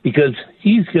 because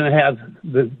he's going to have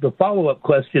the follow-up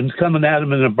questions coming at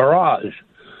him in a barrage.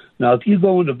 Now, if you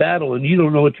go into battle and you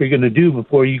don't know what you're going to do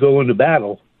before you go into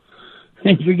battle,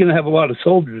 you're going to have a lot of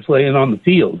soldiers laying on the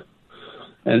field.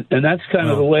 And that's kind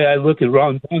of the way I look at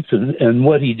Ron Johnson and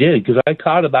what he did, because I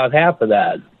caught about half of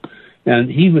that.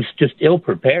 And he was just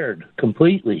ill-prepared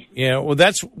completely. Yeah, well,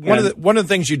 that's one of the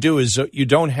things you do is you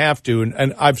don't have to,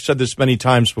 and I've said this many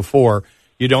times before,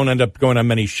 you don't end up going on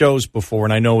many shows before,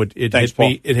 and I know it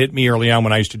hit me early on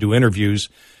when I used to do interviews,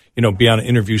 be on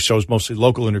interview shows, mostly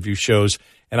local interview shows,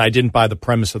 and I didn't buy the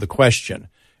premise of the question.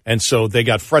 And so they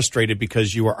got frustrated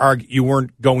because you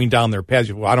weren't going down their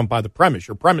path. Well, I don't buy the premise.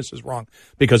 Your premise is wrong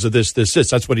because of this.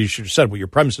 That's what he should have said. Well, your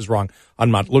premise is wrong. I'm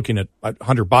not looking at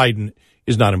Hunter Biden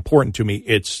is not important to me.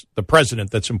 It's the president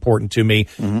that's important to me,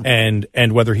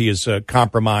 and whether he is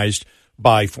compromised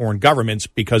by foreign governments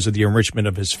because of the enrichment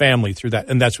of his family through that.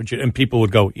 And that's what and people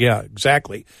would go, yeah,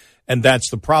 exactly. And that's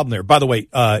the problem there. By the way,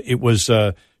 it was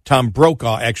Tom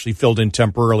Brokaw actually filled in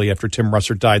temporarily after Tim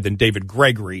Russert died. Then David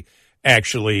Gregory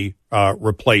actually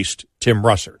replaced Tim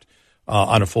Russert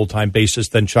on a full-time basis.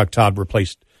 Then Chuck Todd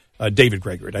replaced David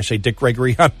Gregory. Did I say Dick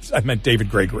Gregory? I meant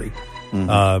David Gregory.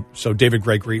 So David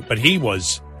Gregory, but he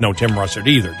was no Tim Russert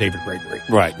either, David Gregory.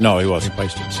 Right. No, he wasn't.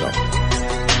 Replaced him, so.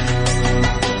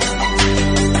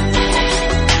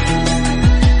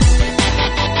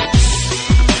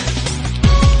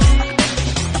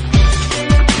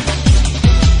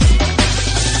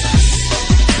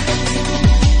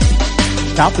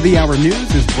 Top of the Hour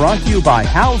News is brought to you by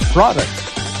House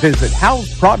Products. Visit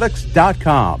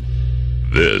houseproducts.com.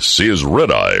 This is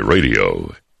Red Eye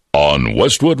Radio on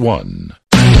Westwood One.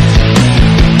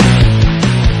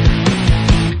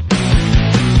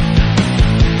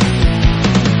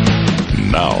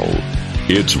 Now,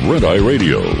 it's Red Eye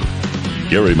Radio.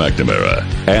 Gary McNamara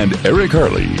and Eric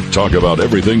Harley talk about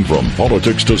everything from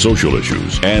politics to social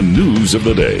issues and news of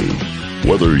the day.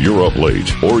 Whether you're up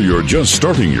late or you're just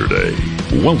starting your day,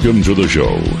 welcome to the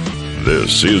show.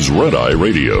 This is Red Eye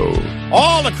Radio.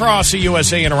 All across the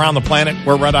USA and around the planet,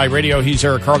 we're Red Eye Radio. He's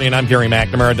Eric Harley, and I'm Gary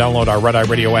McNamara. Download our Red Eye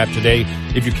Radio app today.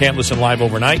 If you can't listen live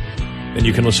overnight, then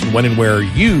you can listen when and where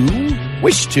you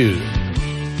wish to.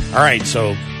 All right,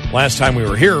 so last time we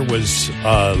were here was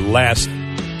last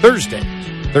Thursday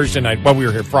night. Well, we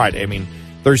were here Friday.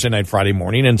 Thursday night, Friday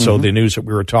morning. And so the news that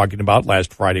we were talking about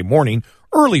last Friday morning,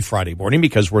 early Friday morning,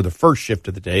 because we're the first shift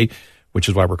of the day, which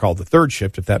is why we're called the third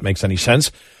shift, if that makes any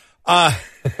sense.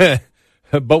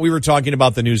 But we were talking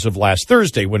about the news of last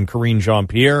Thursday when Karine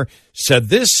Jean-Pierre said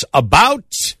this about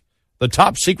the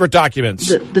top secret documents.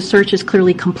 The search is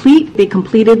clearly complete. They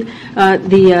completed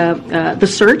the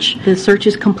search. The search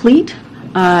is complete.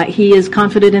 He is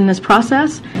confident in this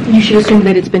process. You should assume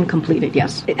that it's been completed,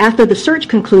 yes. After the search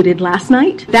concluded last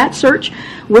night, that search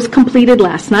was completed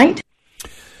last night.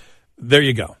 There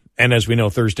you go. And as we know,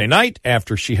 Thursday night,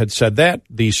 after she had said that,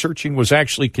 the searching was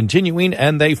actually continuing,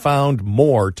 and they found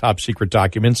more top secret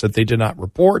documents that they did not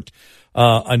report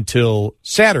until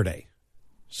Saturday.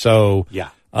 So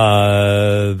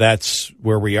that's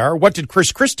where we are. What did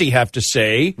Chris Christie have to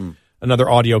say? Another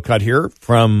audio cut here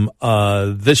from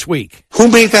this week.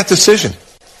 Who made that decision?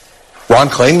 Ron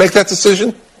Klain make that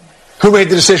decision? Who made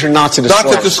the decision not to disclose?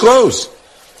 Not to disclose.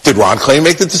 Did Ron Klain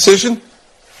make the decision?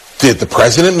 Did the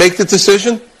president make the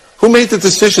decision? Who made the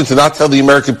decision to not tell the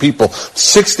American people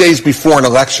 6 days before an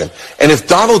election? And if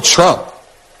Donald Trump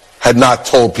had not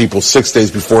told people 6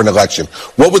 days before an election,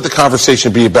 what would the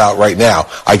conversation be about right now?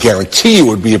 I guarantee you it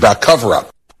would be about cover-up.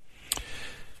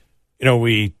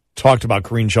 We talked about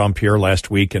Karine Jean-Pierre last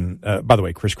week, and by the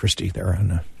way, Chris Christie there,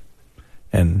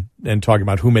 and talking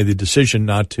about who made the decision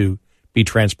not to be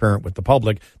transparent with the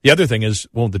public. The other thing is,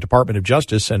 the Department of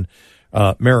Justice and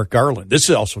Merrick Garland. This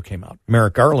also came out.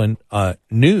 Merrick Garland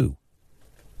knew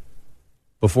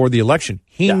before the election.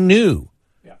 He knew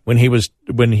when he was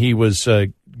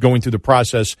going through the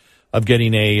process of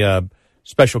getting a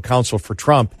special counsel for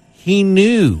Trump. he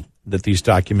knew that these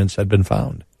documents had been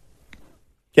found.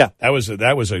 Yeah, that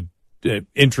was a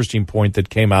interesting point that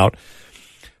came out.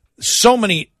 So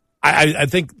many, I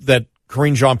think that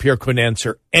Karine Jean-Pierre couldn't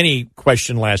answer any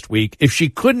question last week. If she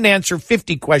couldn't answer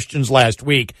 50 questions last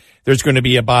week, there's going to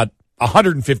be about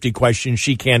 150 questions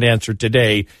she can't answer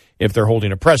today if they're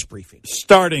holding a press briefing.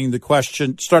 Starting with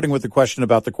the question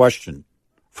about the question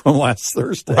from last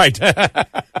Thursday. Right.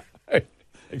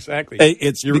 Exactly.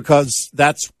 It's because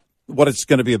that's what it's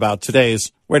going to be about today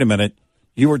is, wait a minute,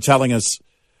 you were telling us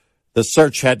the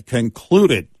search had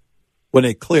concluded when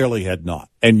it clearly had not,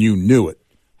 and you knew it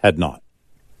had not.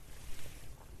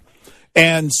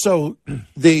 And so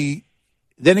then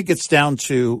it gets down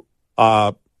to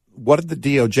what did the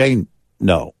DOJ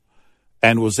know?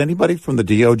 And was anybody from the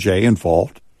DOJ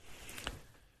involved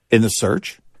in the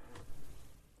search?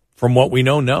 From what we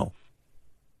know, no.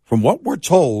 From what we're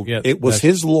told, it was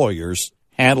his lawyers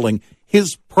handling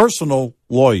his personal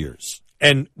lawyers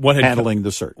and what had handling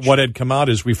the search. What had come out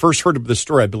is we first heard of this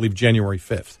story, I believe, January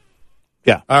 5th.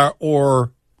 Yeah.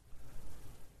 Or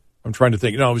I'm trying to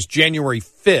think. No, it was January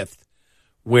 5th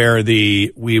where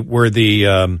the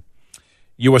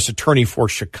U.S. Attorney for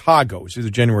Chicago, it was either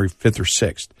January 5th or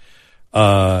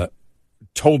 6th,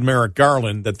 told Merrick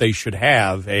Garland that they should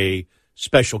have a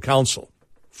special counsel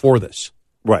for this.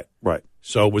 Right.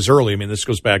 So it was early. I mean, this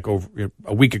goes back over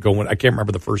a week ago when I can't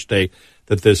remember the first day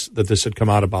that this had come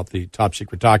out about the top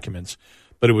secret documents,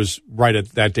 but it was right at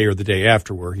that day or the day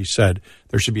after where he said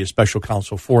there should be a special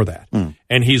counsel for that.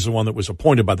 And he's the one that was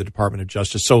appointed by the Department of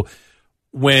Justice. So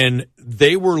when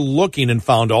they were looking and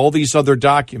found all these other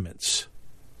documents,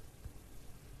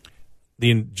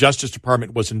 the Justice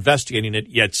Department was investigating it,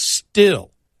 yet still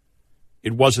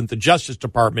it wasn't the Justice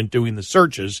Department doing the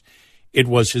searches. It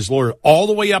was his lawyer all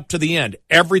the way up to the end.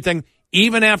 Everything,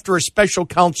 even after a special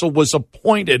counsel was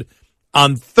appointed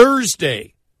on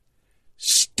Thursday,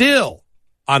 still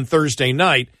on Thursday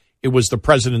night, it was the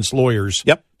president's lawyers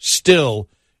still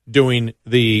doing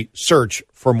the search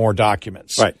for more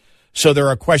documents. Right. So there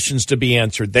are questions to be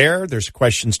answered there. There's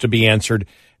questions to be answered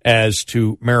as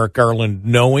to Merrick Garland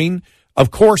knowing.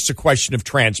 Of course, the question of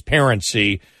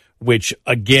transparency, which,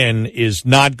 again, is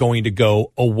not going to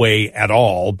go away at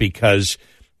all because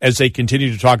as they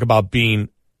continue to talk about being,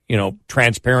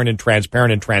 transparent,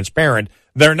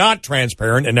 they're not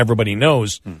transparent, and everybody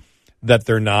knows that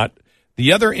they're not.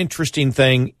 The other interesting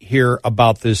thing here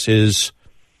about this is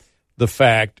the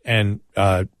fact, and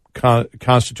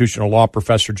constitutional law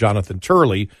professor Jonathan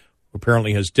Turley, who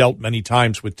apparently has dealt many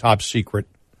times with top secret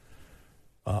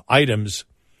items,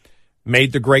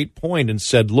 made the great point and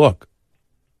said, look,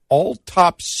 all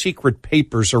top secret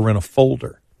papers are in a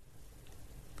folder.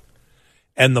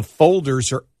 And the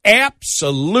folders are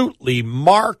absolutely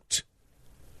marked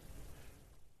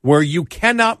where you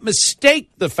cannot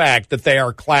mistake the fact that they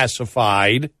are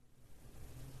classified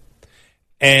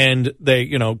and they,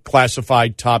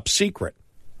 classified top secret.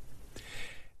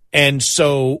 And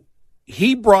so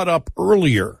he brought up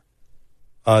earlier,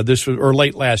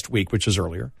 late last week, which is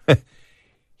earlier,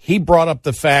 he brought up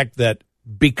the fact that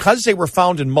because they were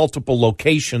found in multiple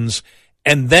locations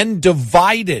and then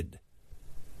divided,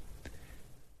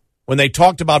 when they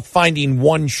talked about finding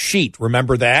one sheet,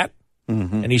 remember that?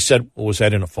 Mm-hmm. And he said, well, was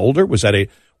that in a folder? Was that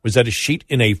a sheet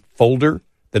in a folder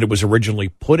that it was originally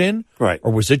put in? Right.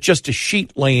 Or was it just a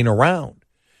sheet laying around?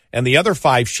 And the other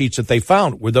 5 sheets that they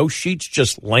found, were those sheets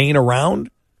just laying around?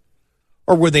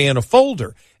 Or were they in a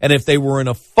folder? And if they were in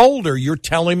a folder, you're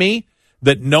telling me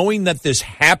that knowing that this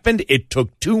happened, it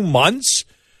took 2 months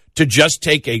to just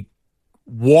take a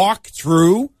walk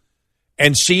through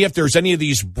and see if there's any of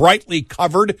these brightly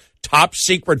covered top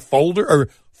secret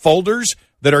folders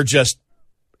that are just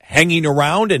hanging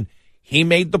around. And he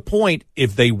made the point,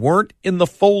 if they weren't in the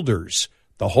folders,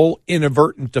 the whole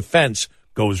inadvertent defense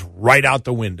goes right out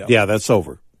the window. Yeah, that's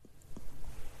over.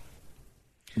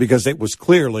 Because it was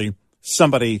clearly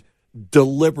somebody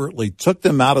deliberately took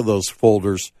them out of those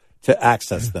folders to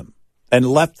access them and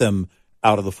left them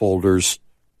out of the folders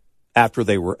after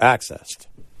they were accessed.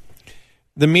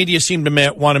 The media seem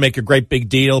to want to make a great big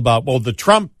deal about, well, the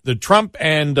Trump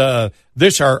and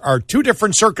this are 2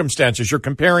 different circumstances. You're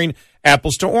comparing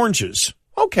apples to oranges.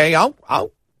 Okay,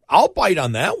 I'll bite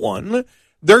on that one.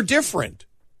 They're different.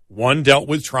 One dealt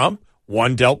with Trump,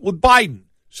 one dealt with Biden.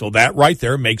 So that right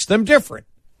there makes them different.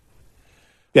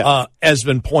 Yeah. As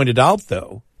been pointed out,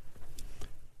 though,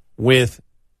 with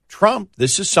Trump,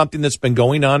 this is something that's been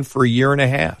going on for a year and a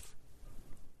half.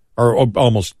 Or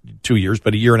almost 2 years,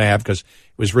 but a year and a half, because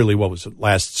it was really,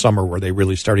 last summer where they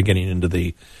really started getting into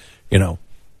the,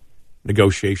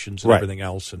 negotiations and everything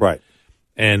else. Right.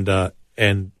 And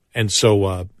And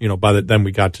so, then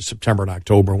we got to September and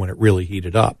October when it really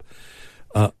heated up.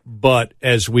 But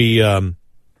as we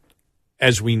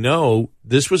know,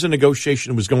 this was a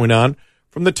negotiation that was going on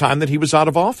from the time that he was out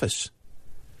of office.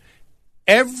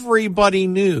 Everybody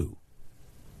knew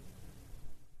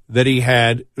that he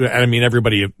had,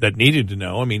 everybody that needed to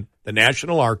know, the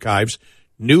National Archives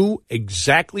knew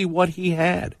exactly what he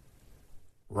had,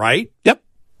 right? Yep.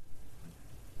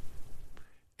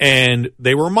 And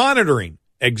they were monitoring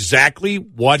exactly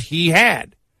what he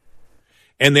had.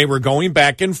 And they were going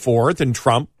back and forth, and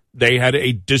Trump, they had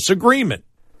a disagreement.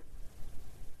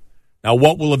 Now,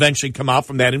 what will eventually come out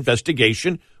from that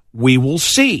investigation, we will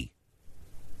see.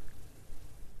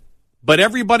 But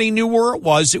everybody knew where it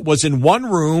was. It was in one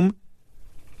room.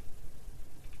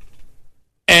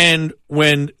 And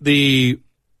when the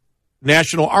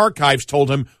National Archives told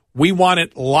him, we want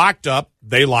it locked up,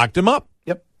 they locked him up.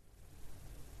 Yep.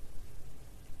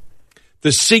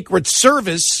 The Secret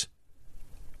Service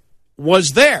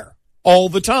was there all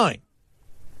the time.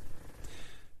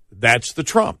 That's the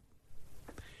Trump.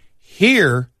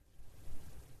 Here,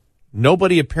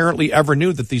 nobody apparently ever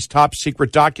knew that these top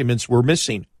secret documents were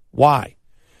missing. Why?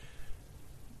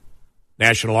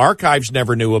 National Archives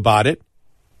never knew about it.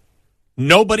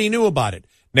 Nobody knew about it.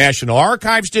 National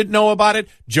Archives didn't know about it.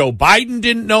 Joe Biden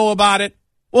didn't know about it.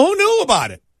 Well, who knew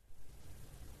about it?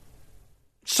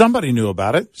 Somebody knew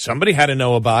about it. Somebody had to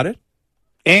know about it.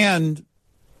 And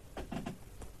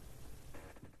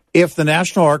if the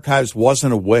National Archives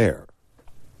wasn't aware,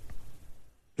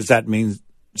 does that mean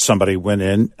somebody went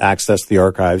in, accessed the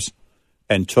archives,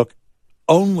 and took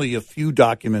only a few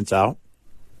documents out?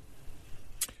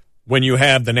 When you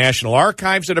have the National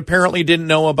Archives that apparently didn't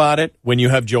know about it, when you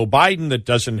have Joe Biden that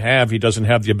doesn't have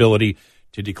the ability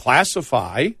to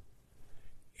declassify,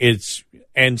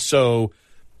 and so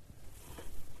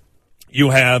you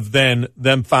have then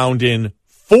them found in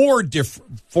four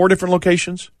different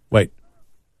locations. Wait.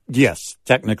 Yes,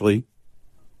 technically.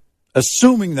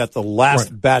 Assuming that the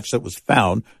last batch that was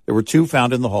found, there were two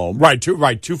found in the home. Right, two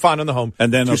found in the home.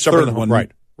 And then two a third one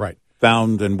right.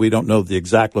 found, and we don't know the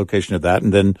exact location of that.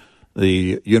 And then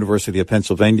the University of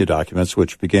Pennsylvania documents,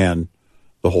 which began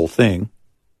the whole thing.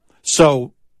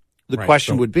 So the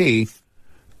question would be,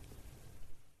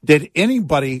 did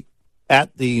anybody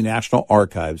at the National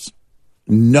Archives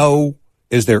know,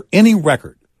 is there any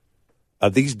record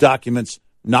of these documents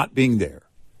not being there?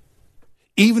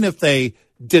 Even if they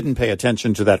didn't pay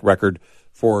attention to that record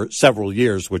for several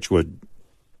years,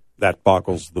 that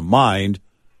boggles the mind.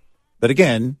 But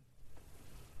again,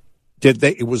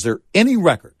 was there any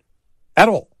record at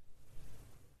all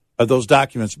of those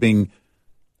documents being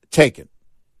taken?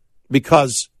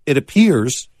 Because it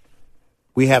appears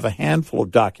we have a handful of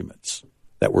documents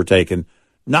that were taken,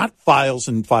 not files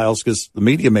and files, because the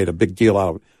media made a big deal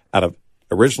out of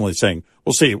originally saying,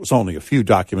 well, see, it was only a few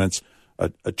documents.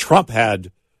 Trump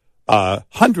had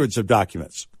hundreds of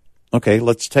documents. Okay,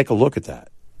 let's take a look at that.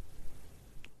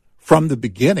 From the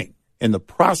beginning, in the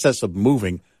process of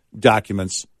moving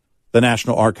documents, the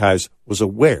National Archives was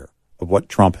aware of what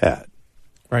Trump had.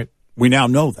 Right. We now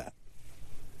know that.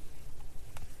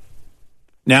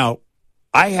 Now,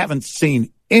 I haven't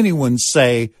seen anyone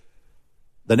say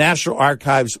the National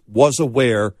Archives was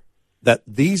aware that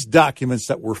these documents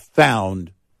that were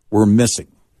found were missing.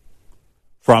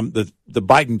 From the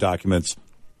Biden documents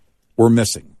were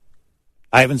missing.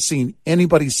 I haven't seen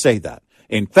anybody say that.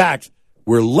 In fact,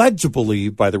 we're led to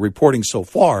believe by the reporting so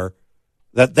far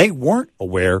that they weren't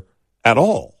aware at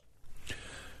all.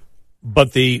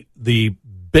 But the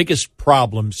biggest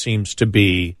problem seems to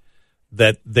be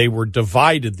that they were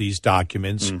divided, these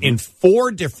documents, in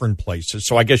four different places.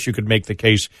 So I guess you could make the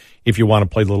case, if you want to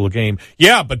play the little game,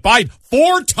 yeah, but by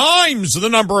 4 times the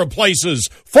number of places,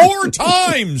 4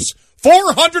 times,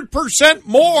 400%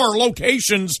 more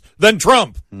locations than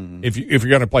Trump. If you're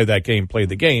going to play that game, play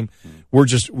the game. We're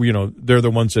just, they're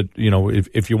the ones that,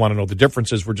 if you want to know the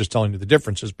differences, we're just telling you the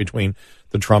differences between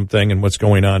the Trump thing and what's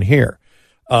going on here.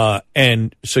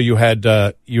 And so you had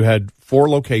 4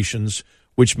 locations,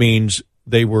 which means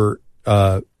they were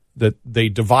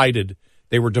divided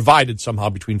somehow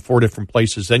between 4 different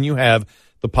places. Then you have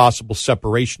the possible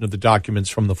separation of the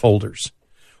documents from the folders.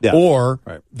 Yeah, or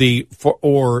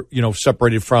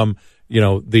separated from,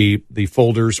 the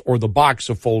folders or the box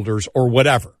of folders or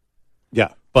whatever.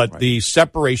 Yeah. But the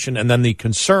separation and then the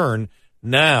concern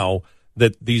now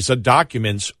that these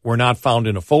documents were not found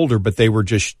in a folder, but they were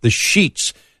just the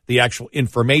sheets, the actual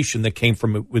information that came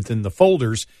from within the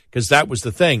folders, because that was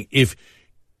the thing. If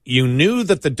you knew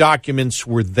that the documents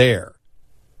were there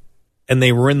and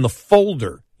they were in the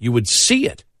folder, you would see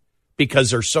it.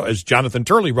 Because they're so, as Jonathan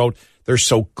Turley wrote, They're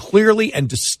so clearly and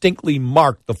distinctly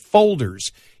marked, the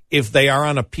folders. If they are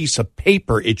on a piece of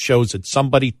paper, it shows that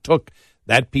somebody took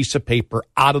that piece of paper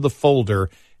out of the folder,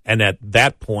 and at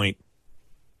that point,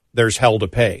 there's hell to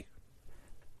pay.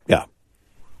 Yeah.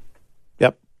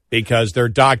 Yep. Because they're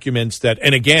documents that,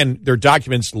 and again, they're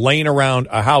documents laying around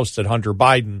a house that Hunter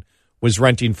Biden was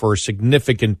renting for a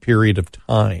significant period of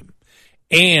time.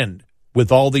 And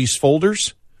with all these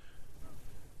folders,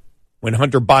 when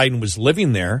Hunter Biden was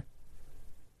living there,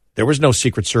 there was no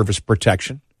Secret Service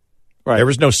protection. Right. There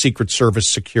was no Secret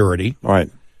Service security. Right.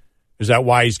 Is that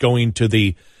why he's going to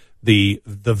the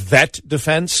vet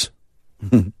defense?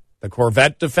 The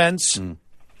Corvette defense?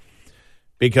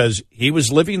 Because he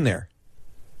was living there.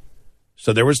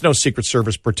 So there was no Secret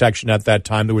Service protection at that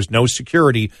time. There was no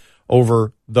security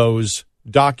over those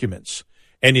documents.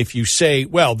 And if you say,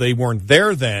 well, they weren't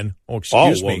there then,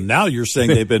 excuse me. Now you're saying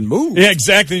they've been moved. Yeah,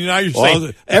 exactly. Now you're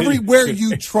saying. Everywhere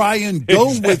you try and go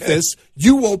with this,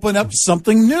 you open up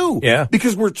something new. Yeah.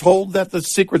 Because we're told that the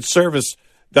Secret Service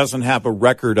doesn't have a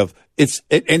record of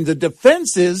and the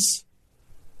defense is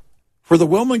for the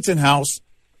Wilmington house,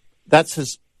 that's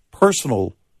his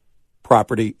personal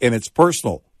property and it's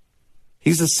personal.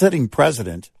 He's a sitting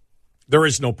president. There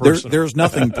is no personal. There's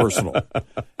nothing personal.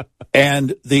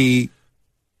 And the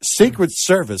Secret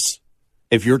Service,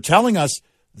 if you're telling us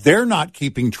they're not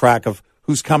keeping track of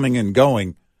who's coming and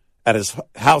going at his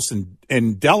house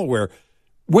in Delaware,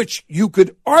 which you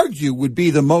could argue would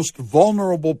be the most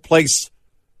vulnerable place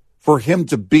for him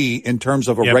to be in terms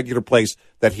of a regular place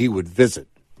that he would visit,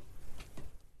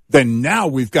 then now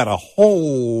we've got a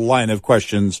whole line of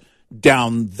questions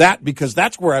down that, because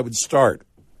that's where I would start.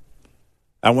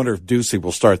 I wonder if Ducey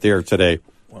will start there today.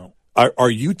 Well, are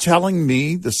you telling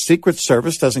me the Secret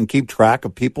Service doesn't keep track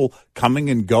of people coming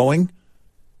and going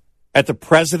at the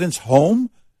president's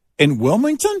home in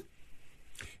Wilmington?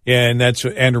 Yeah, and that's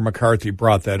Andrew McCarthy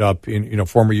brought that up.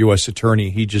 Former U.S.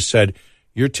 attorney. He just said,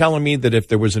 "You're telling me that if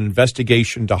there was an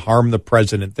investigation to harm the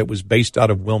president that was based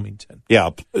out of Wilmington,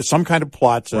 some kind of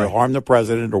plot to harm the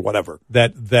president or whatever,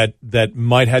 that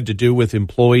might had to do with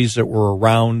employees that were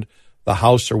around the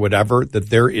house or whatever, that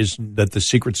the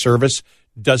Secret Service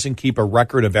doesn't keep a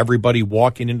record of everybody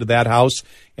walking into that house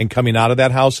and coming out of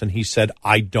that house." And he said,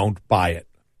 "I don't buy it."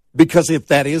 Because if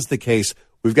that is the case,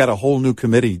 we've got a whole new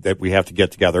committee that we have to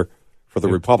get together for the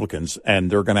Republicans,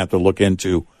 and they're going to have to look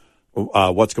into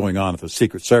what's going on at the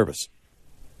Secret Service.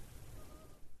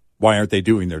 Why aren't they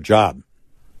doing their job?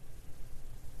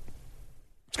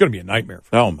 It's going to be a nightmare.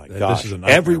 Oh, my gosh. This is a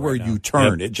nightmare. Everywhere you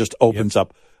turn, it just opens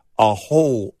up a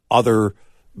whole other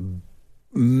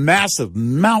massive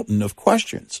mountain of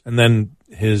questions. And then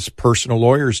his personal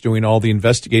lawyers doing all the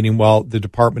investigating while the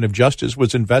Department of Justice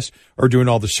was doing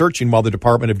all the searching while the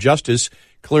Department of Justice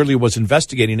clearly was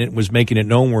investigating it and was making it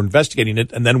known we're investigating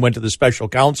it, and then went to the special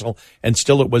counsel, and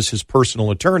still it was his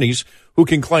personal attorneys who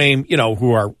can claim,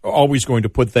 who are always going to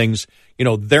put things,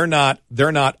 they're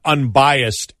not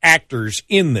unbiased actors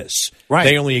in this. Right.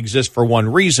 They only exist for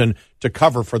one reason, to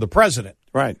cover for the president.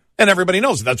 Right. And everybody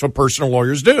knows that's what personal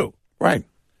lawyers do. Right.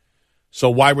 So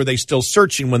why were they still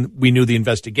searching when we knew the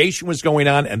investigation was going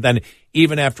on? And then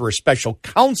even after a special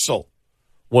counsel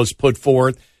was put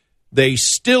forth, they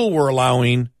still were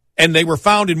allowing, and they were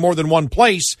found in more than one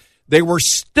place, they were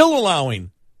still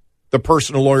allowing the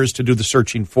personal lawyers to do the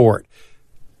searching for it.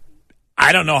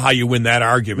 I don't know how you win that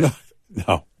argument.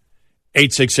 No.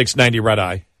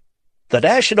 866-90-RED-EYE. The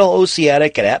National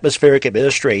Oceanic and Atmospheric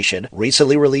Administration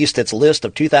recently released its list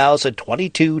of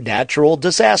 2022 natural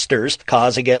disasters,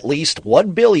 causing at least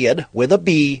 $1 billion with a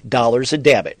B dollars in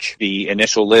damage. The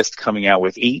initial list coming out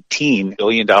with $18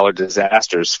 billion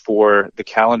disasters for the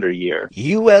calendar year.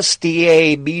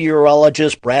 USDA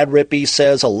meteorologist Brad Rippey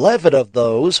says 11 of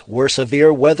those were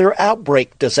severe weather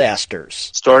outbreak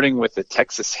disasters. Starting with the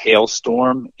Texas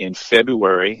hailstorm in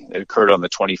February that occurred on the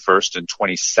 21st and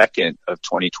 22nd of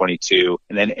 2022.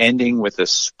 And then ending with a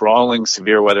sprawling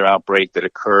severe weather outbreak that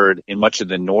occurred in much of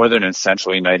the northern and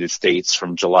central United States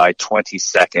from July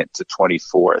 22nd to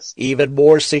 24th. Even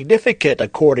more significant,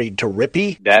 according to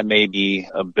Rippey. That may be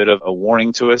a bit of a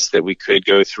warning to us that we could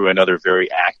go through another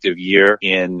very active year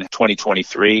in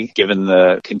 2023, given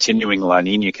the continuing La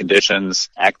Nina conditions,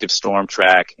 active storm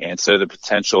track, and so the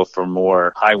potential for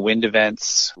more high wind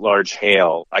events, large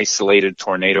hail, isolated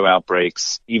tornado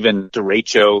outbreaks, even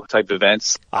derecho type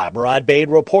events. I'm Rod Bain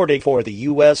reporting for the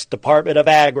U.S. Department of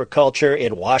Agriculture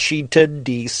in Washington,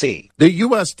 D.C. The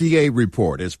USDA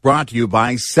report is brought to you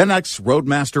by Cenex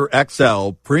Roadmaster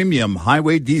XL Premium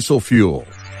Highway Diesel Fuel.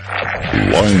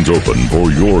 Lines open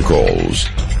for your calls.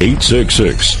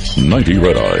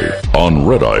 866-90-RED-EYE on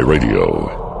Red Eye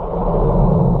Radio.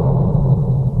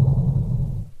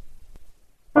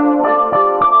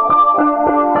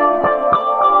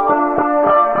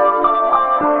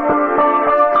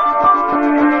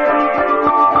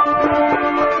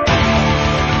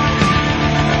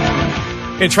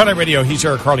 It's Red Eye Radio. He's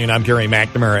Eric Harley, and I'm Gary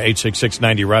McNamara,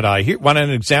 866-90 Red Eye. Here, want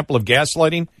an example of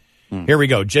gaslighting? Here we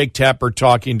go. Jake Tapper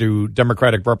talking to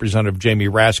Democratic Representative Jamie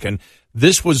Raskin.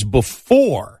 This was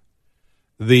before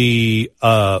the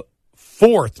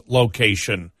fourth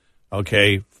location,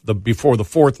 okay, before the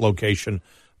fourth location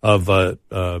of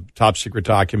top secret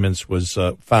documents was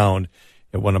found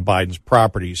at one of Biden's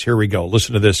properties. Here we go.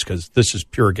 Listen to this, because this is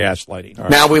pure gaslighting. Right.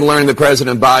 Now we learned that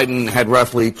President Biden had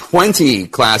roughly 20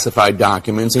 classified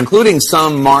documents, including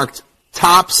some marked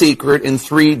top secret in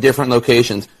 3 different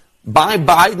locations. By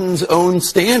Biden's own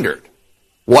standard,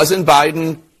 wasn't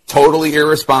Biden totally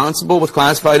irresponsible with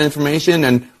classified information?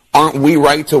 And aren't we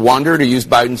right to wonder, to use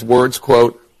Biden's words,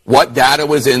 quote, what data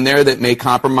was in there that may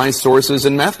compromise sources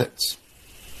and methods?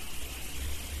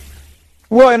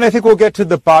 Well, and I think we'll get to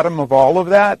the bottom of all of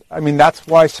that. I mean, that's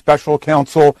why special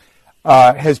counsel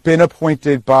has been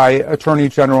appointed by Attorney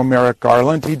General Merrick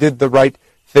Garland. He did the right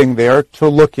thing there to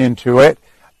look into it.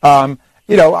 You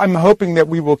know, I'm hoping that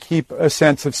we will keep a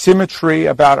sense of symmetry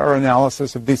about our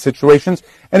analysis of these situations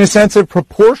and a sense of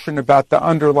proportion about the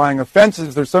underlying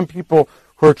offenses. There's some people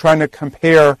who are trying to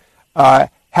compare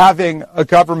having a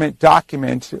government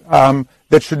document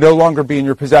that should no longer be in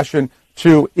your possession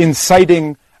to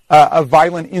inciting a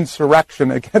violent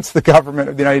insurrection against the government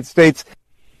of the United States.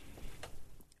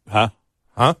 Huh?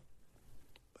 I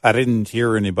didn't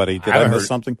hear anybody. Did I miss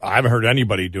something? I haven't heard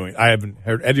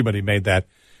anybody made that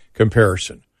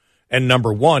comparison. And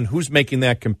number one, who's making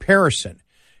that comparison?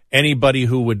 Anybody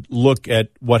who would look at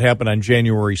what happened on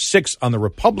January 6th on the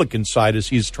Republican side, as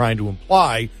he's trying to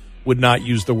imply, would not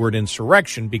use the word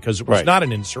insurrection because it was not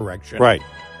an insurrection. Right.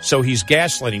 So he's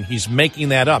gaslighting. He's making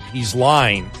that up. He's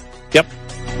lying. Yep.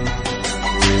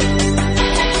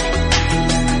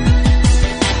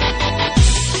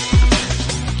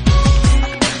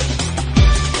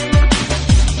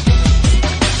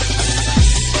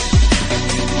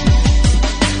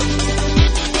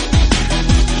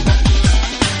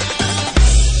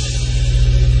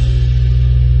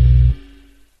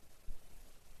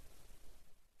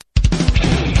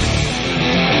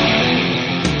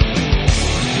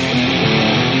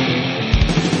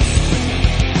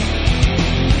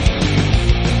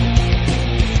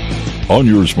 On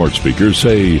your smart speaker,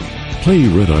 say, play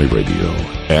Red Eye Radio.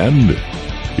 And,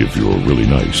 if you're really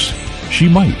nice, she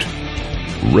might.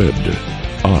 Red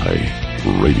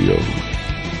Eye Radio.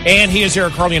 And he is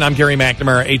Eric Harley, and I'm Gary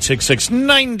McNamara,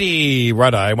 866-90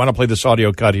 Red Eye. I want to play this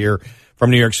audio cut here from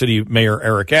New York City Mayor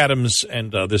Eric Adams,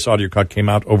 and this audio cut came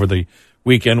out over the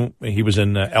weekend. He was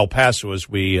in El Paso, as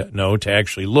we know, to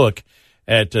actually look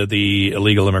at the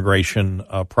illegal immigration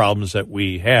problems that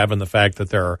we have and the fact that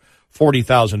there are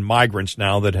 40,000 migrants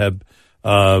now that have,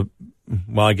 well,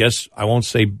 I guess I won't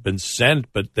say been sent,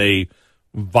 but they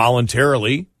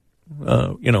voluntarily,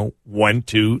 went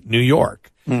to New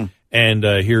York. And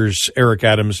here's Eric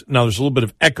Adams. Now, there's a little bit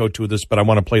of echo to this, but I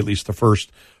want to play at least the first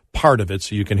part of it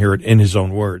so you can hear it in his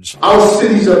own words. Our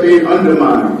cities are being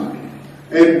undermined,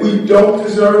 and we don't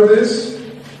deserve this.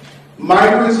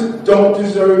 Migrants don't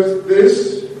deserve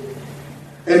this.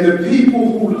 And the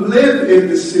people who live in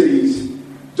the cities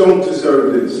don't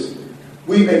deserve this.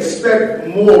 We expect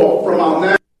more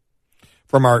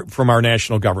from our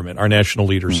national government, our national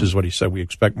leaders is what he said. We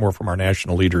expect more from our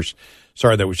national leaders.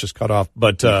 Sorry, that was just cut off,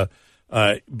 but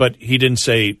he didn't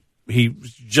say. He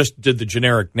just did the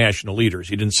generic national leaders.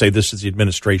 He didn't say this is the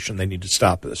administration. They need to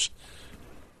stop this.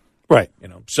 Right.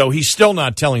 So he's still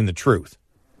not telling the truth.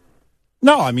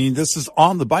 No, I mean, this is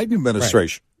on the Biden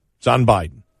administration. Right. It's on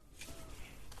Biden.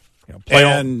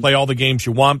 Play all the games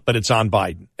you want, but it's on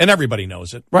Biden. And everybody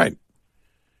knows it. Right.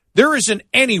 There isn't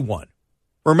anyone.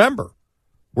 Remember,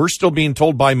 we're still being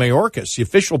told by Mayorkas, the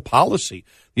official policy,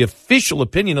 the official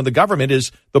opinion of the government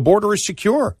is the border is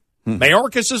secure.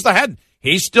 Mayorkas is the head.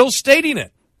 He's still stating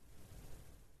it.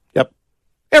 Yep.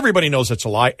 Everybody knows it's a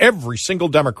lie. Every single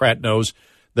Democrat knows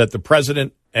that the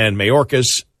president and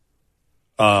Mayorkas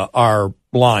are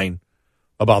lying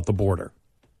about the border.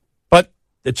 But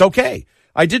it's okay.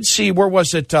 I did see, where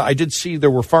was it? I did see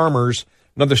there were farmers.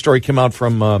 Another story came out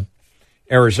from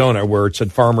Arizona where it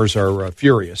said farmers are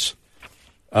furious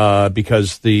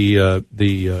because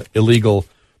the illegal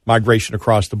migration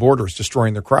across the border is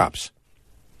destroying their crops.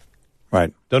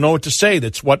 Right. Don't know what to say.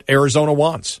 That's what Arizona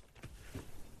wants.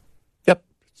 Yep.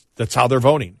 That's how they're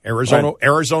voting.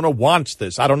 Arizona wants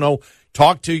this. I don't know.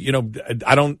 I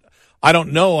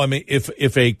don't know. I mean,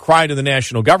 if a cry to the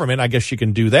national government, I guess you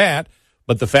can do that.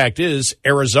 But the fact is,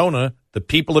 Arizona, the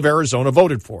people of Arizona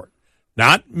voted for it.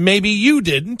 Not maybe you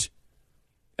didn't,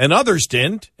 and others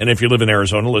didn't. And if you live in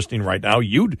Arizona listening right now,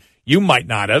 you might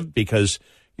not have because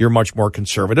you're much more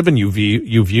conservative and you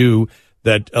view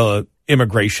that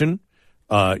immigration,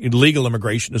 illegal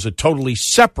immigration, is a totally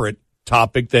separate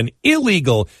topic than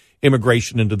illegal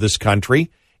immigration into this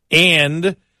country,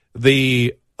 and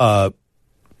the Biden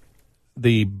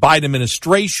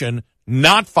administration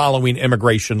not following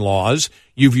immigration laws.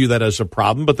 You view that as a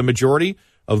problem, but the majority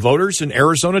of voters in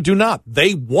Arizona do not.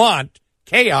 They want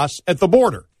chaos at the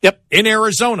border. Yep. In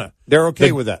Arizona. They're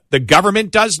okay with that. The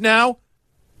government does now.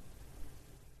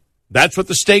 That's what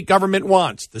the state government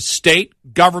wants. The state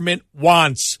government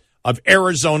of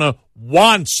Arizona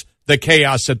wants the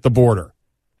chaos at the border.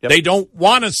 Yep. They don't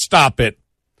want to stop it.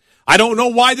 I don't know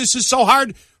why this is so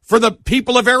hard for the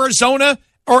people of Arizona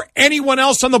or anyone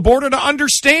else on the border to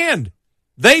understand.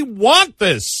 They want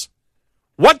this.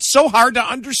 What's so hard to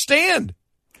understand?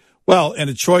 Well, and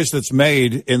a choice that's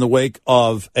made in the wake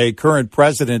of a current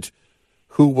president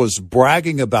who was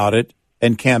bragging about it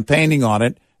and campaigning on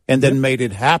it and then made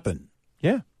it happen.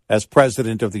 Yeah. As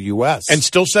president of the U.S. And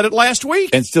still said it last week.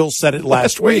 And still said it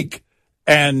last week.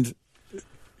 And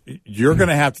you're going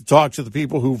to have to talk to the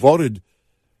people who voted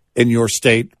in your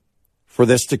state for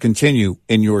this to continue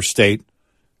in your state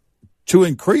to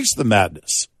increase the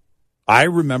madness. I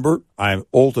remember, I'm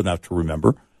old enough to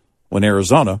remember, when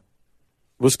Arizona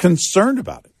was concerned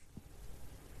about it.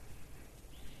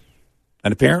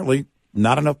 And apparently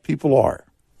not enough people are.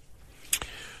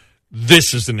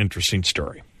 This is an interesting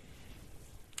story.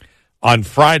 On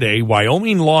Friday,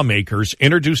 Wyoming lawmakers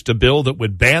introduced a bill that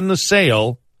would ban the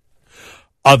sale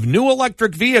of new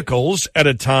electric vehicles at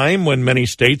a time when many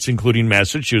states, including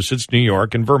Massachusetts, New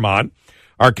York, and Vermont,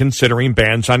 are considering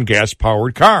bans on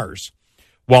gas-powered cars,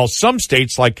 while some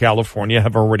states like California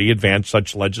have already advanced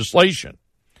such legislation.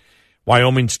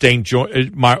 Wyoming State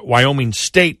Joint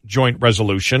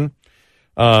Resolution,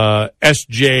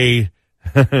 SJ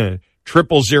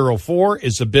 0004,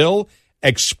 is a bill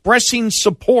expressing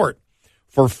support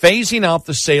for phasing out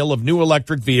the sale of new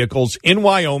electric vehicles in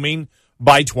Wyoming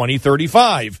by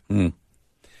 2035.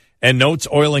 And notes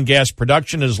oil and gas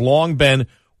production has long been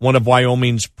one of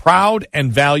Wyoming's proud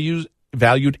and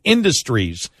valued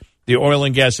industries. The oil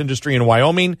and gas industry in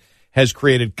Wyoming has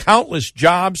created countless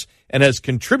jobs and has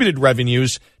contributed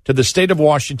revenues to the state of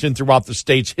Washington throughout the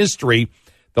state's history,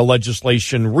 the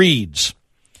legislation reads.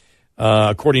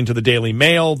 According to the Daily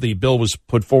Mail, the bill was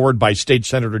put forward by State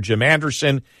Senator Jim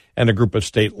Anderson and a group of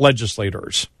state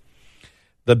legislators.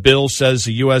 The bill says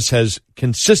the U.S. has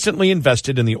consistently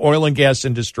invested in the oil and gas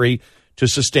industry to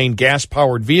sustain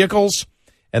gas-powered vehicles,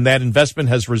 and that investment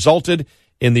has resulted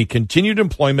in the continued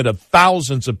employment of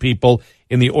thousands of people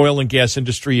in the oil and gas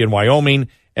industry in Wyoming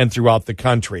and throughout the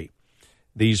country.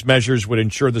 These measures would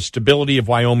ensure the stability of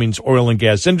Wyoming's oil and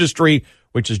gas industry,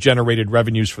 which has generated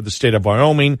revenues for the state of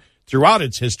Wyoming throughout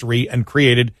its history and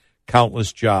created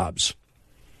countless jobs.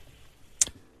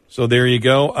 So there you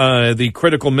go. The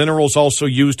critical minerals also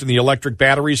used in the electric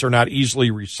batteries are not easily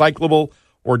recyclable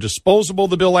or disposable,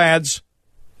 the bill adds.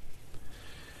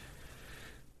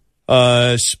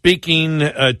 Speaking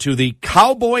to the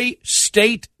Cowboy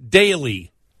State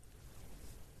Daily.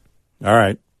 All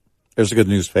right. There's a good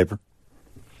newspaper.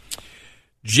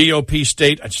 GOP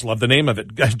state, I just love the name of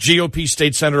it. GOP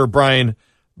State Senator Brian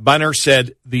Bunner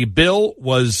said the bill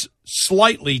was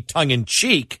slightly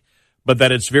tongue-in-cheek, but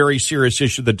that it's a very serious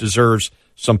issue that deserves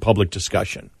some public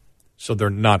discussion. So they're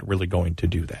not really going to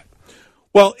do that.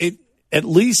 Well, at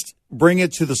least bring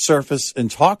it to the surface and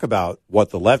talk about what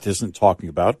the left isn't talking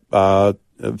about.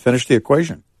 Finish the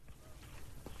equation.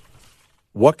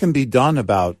 What can be done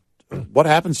about what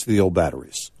happens to the old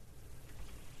batteries?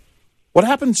 What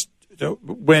happens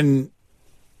when,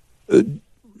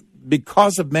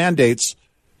 because of mandates,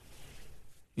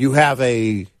 you have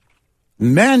a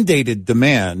mandated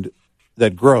demand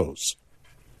that grows?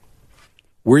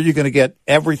 Where are you going to get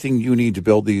everything you need to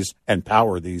build these and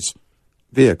power these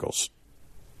vehicles?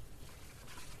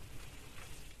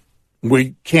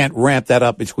 We can't ramp that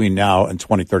up between now and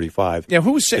 2035. Yeah,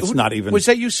 who was saying? It's not even. Was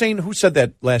that you saying? Who said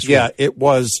that last week? Yeah, it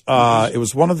was. It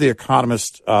was one of the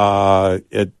economists.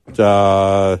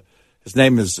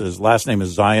 His last name is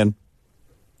Zion,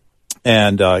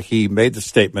 and he made the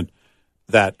statement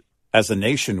that as a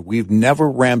nation we've never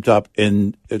ramped up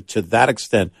to that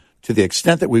extent, to the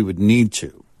extent that we would need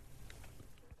to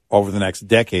over the next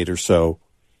decade or so,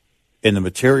 in the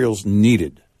materials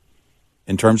needed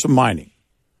in terms of mining.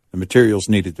 The materials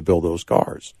needed to build those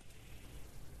cars.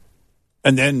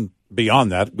 And then beyond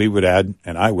that, we would add,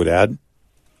 and I would add,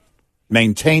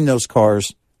 maintain those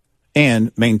cars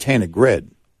and maintain a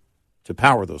grid to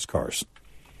power those cars.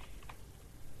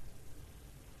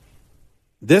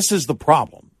 This is the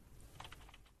problem.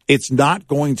 It's not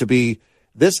going to be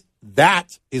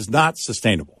that is not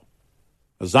sustainable.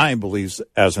 Zion believes,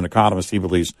 as an economist, he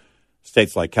believes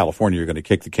states like California are going to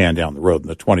kick the can down the road, and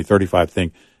the 2035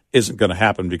 thing isn't going to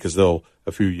happen because a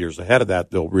few years ahead of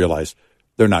that, they'll realize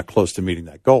they're not close to meeting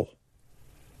that goal.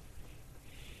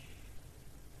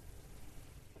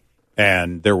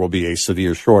 And there will be a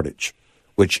severe shortage,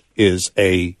 which is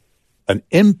an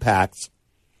impact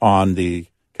on the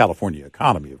California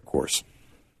economy, of course.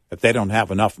 If they don't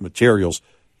have enough materials,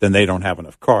 then they don't have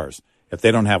enough cars. If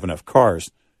they don't have enough cars,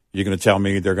 you're going to tell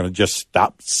me they're going to just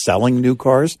stop selling new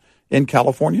cars in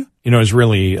California? You know, it's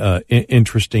really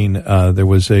interesting. There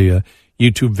was a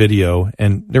YouTube video,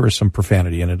 and there was some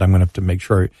profanity in it. I'm going to have to make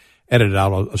sure I edit it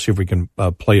out. I'll see if we can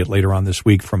play it later on this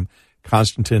week from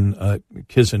Konstantin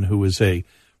Kizin, who is a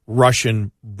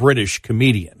Russian-British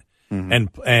comedian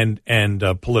and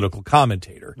political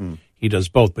commentator. He does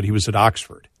both, but he was at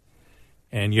Oxford.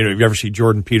 And, you know, you ever see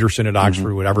Jordan Peterson at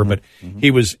Oxford or whatever, but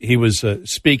he was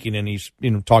speaking, and he's, you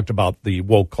know, talked about the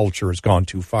woke culture has gone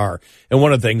too far. And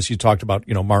one of the things he talked about,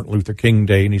 you know, Martin Luther King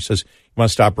Day, and he says, you want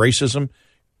to stop racism?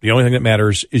 The only thing that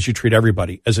matters is you treat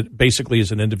everybody basically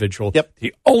as an individual. Yep.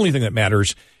 The only thing that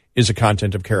matters is the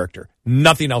content of character.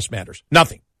 Nothing else matters.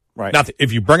 Nothing. Right. Nothing.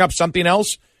 If you bring up something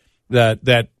else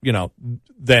that, you know,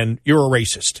 then you're a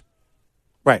racist.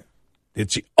 Right.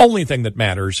 It's the only thing that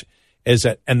matters is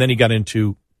that, and then he got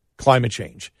into climate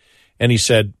change. And he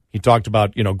said, he talked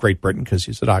about, you know, Great Britain, because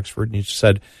he's at Oxford, and he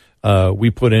said, we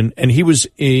put in, and he was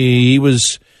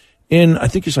in, I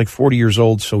think he's like 40 years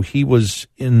old, so he was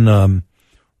in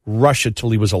Russia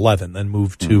till he was 11, then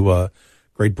moved to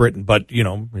Great Britain. But, you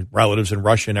know, relatives in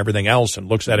Russia and everything else, and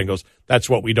looks at it and goes, that's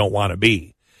what we don't want to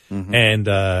be. And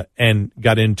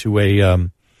got into a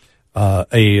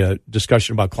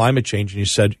discussion about climate change, and he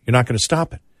said, you're not going to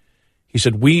stop it. He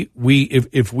said,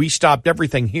 if we stopped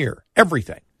everything here,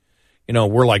 everything, you know,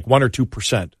 we're like 1 or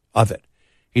 2% of it.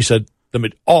 He said,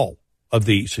 all of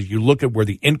so you look at where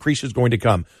the increase is going to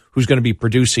come, who's going to be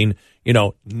producing, you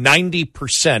know,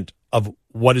 90% of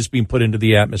what is being put into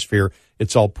the atmosphere.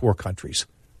 It's all poor countries.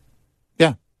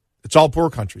 Yeah. It's all poor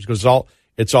countries because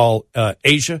it's all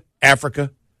Asia,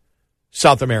 Africa,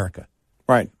 South America.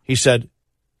 Right. He said,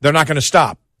 they're not going to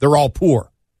stop. They're all poor.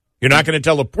 You're not going to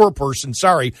tell a poor person,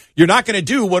 sorry. You're not going to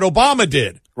do what Obama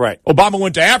did. Right. Obama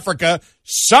went to Africa.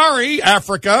 Sorry,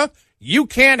 Africa. You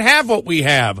can't have what we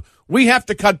have. We have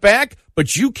to cut back,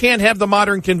 but you can't have the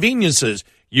modern conveniences.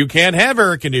 You can't have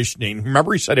air conditioning.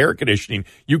 Remember, he said air conditioning.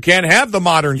 You can't have the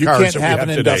modern cars that we have today. You can't have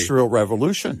an industrial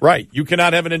revolution. Right. You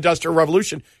cannot have an industrial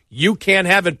revolution. You can't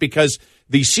have it because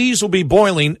the seas will be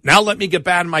boiling. Now let me get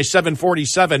back in my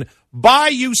 747. Bye,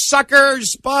 you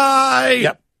suckers. Bye.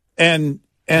 Yep.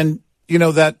 And, you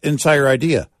know, that entire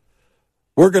idea,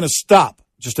 we're going to stop.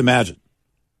 Just imagine.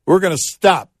 We're going to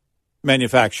stop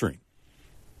manufacturing.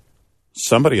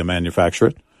 Somebody will manufacture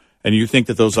it. And you think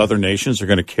that those other nations are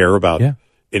going to care about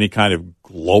any kind of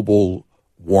global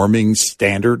warming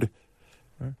standard?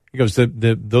 He goes,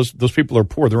 those people are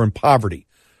poor. They're in poverty.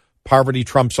 Poverty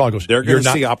trumps all. Goes, they're going to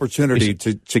see opportunity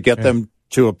to get them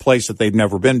to a place that they've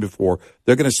never been before.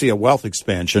 They're going to see a wealth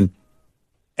expansion.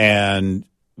 And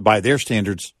by their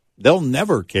standards, they'll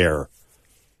never care.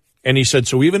 And he said,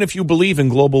 so even if you believe in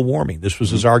global warming, this was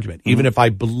his argument, even if I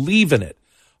believe in it,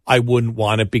 I wouldn't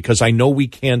want it because I know we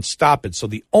can't stop it. So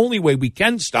the only way we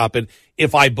can stop it,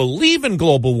 if I believe in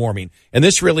global warming, and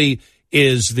this really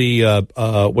is the,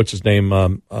 what's his name?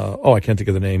 I can't think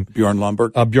of the name. Bjorn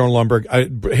Lomborg. Bjorn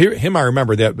Lomborg. Him, I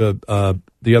remember that,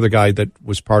 the other guy that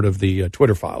was part of the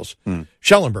Twitter files,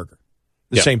 Schellenberger,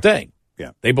 same thing.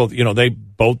 Yeah. They both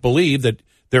believe that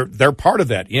they're part of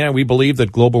that. Yeah, we believe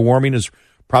that global warming is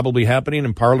probably happening,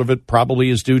 and part of it probably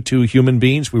is due to human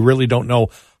beings. We really don't know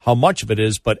how much of it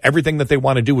is, but everything that they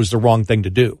want to do is the wrong thing to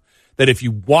do. That if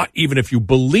you want, even if you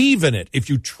believe in it, if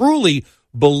you truly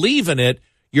believe in it,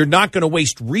 you're not going to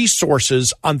waste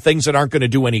resources on things that aren't going to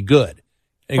do any good.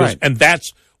 And, he goes, and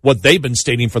that's what they've been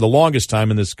stating for the longest time,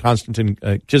 and this Konstantin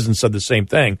Kizin said the same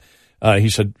thing. He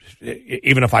said,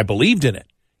 even if I believed in it,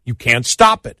 you can't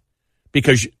stop it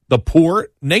because the poor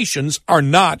nations are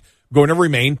not going to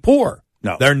remain poor.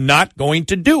 No. They're not going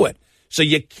to do it. So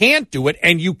you can't do it,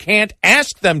 and you can't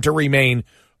ask them to remain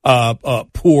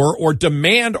poor or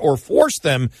demand or force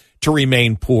them to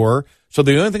remain poor. So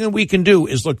the only thing that we can do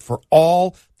is look for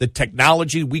all the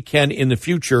technology we can in the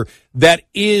future that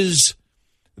is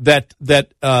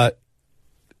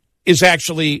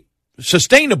actually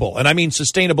sustainable. And I mean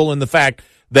sustainable in the fact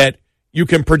that you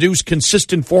can produce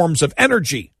consistent forms of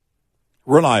energy.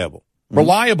 Reliable.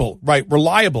 Right,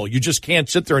 reliable. You just can't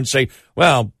sit there and say,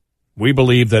 well, we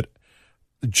believe that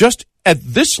just at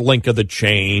this link of the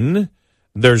chain,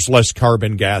 there's less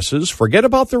carbon gases. Forget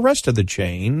about the rest of the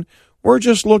chain. We're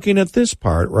just looking at this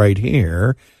part right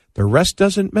here. The rest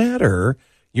doesn't matter.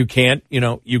 You can't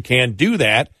do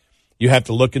that. You have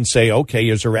to look and say, okay,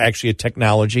 is there actually a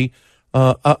technology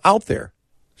out there?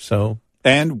 So,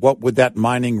 and what would that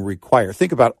mining require?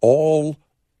 Think about all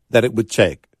that it would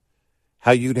take,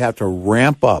 how you'd have to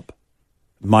ramp up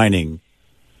mining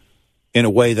in a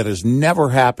way that has never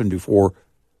happened before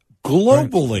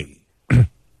globally. Right.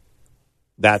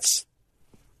 That's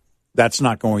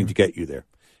not going to get you there.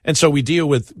 And so we deal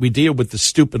with the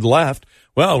stupid left.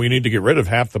 Well, we need to get rid of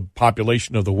half the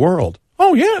population of the world.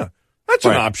 Oh, yeah. That's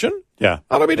an option. Yeah.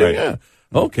 How do we do that? Yeah.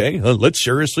 Okay. Let's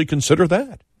seriously consider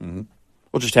that. Mm-hmm.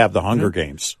 We'll just have the Hunger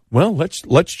Games. Well,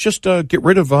 let's just get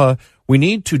rid of we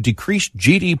need to decrease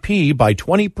GDP by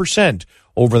 20%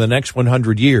 over the next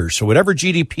 100 years. So whatever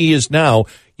GDP is now,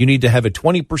 you need to have it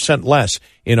 20% less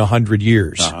in 100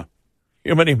 years. Uh-huh.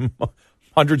 How many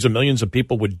hundreds of millions of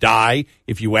people would die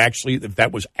if that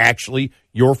was actually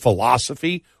your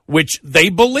philosophy, which they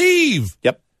believe?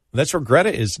 Yep. That's where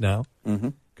Greta is now. Mm-hmm.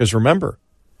 Because remember,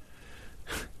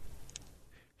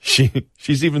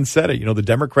 she's even said it. The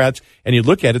Democrats, and you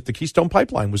look at it, the Keystone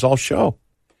Pipeline was all show.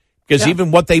 Because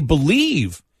even what they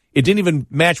believe, it didn't even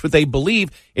match what they believe.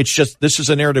 It's just, this is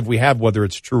a narrative we have, whether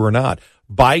it's true or not.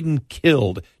 Biden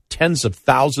killed tens of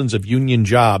thousands of union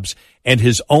jobs, and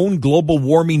his own global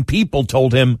warming people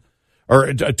told him,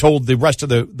 or told the rest of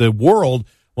the world,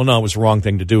 well, no, it was the wrong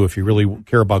thing to do. If you really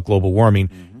care about global warming,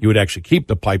 you would actually keep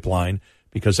the pipeline,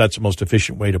 because that's the most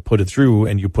efficient way to put it through,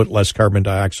 and you put less carbon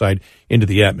dioxide into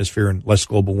the atmosphere and less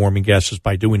global warming gases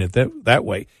by doing it that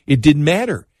way. It didn't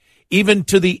matter. Even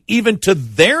to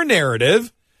their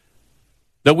narrative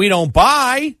that we don't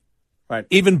buy, right?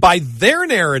 Even by their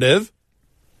narrative,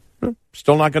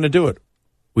 still not going to do it.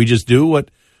 We just do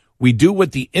what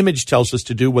the image tells us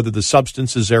to do, whether the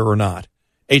substance is there or not.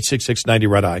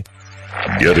 866-90-RED-EYE.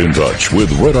 Get in touch with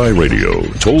Red Eye Radio,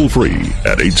 toll free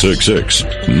at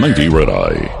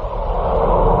 866-90-RED-EYE.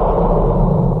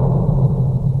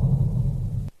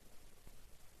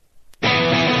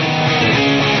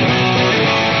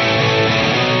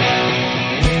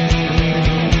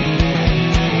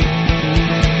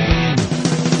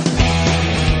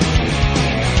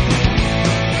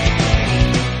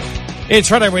 It's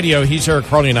Red Eye Radio. He's Eric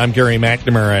Carly, and I'm Gary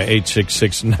McNamara,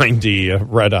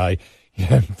 866-90-RED-EYE.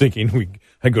 Yeah, I'm thinking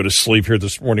I go to sleep here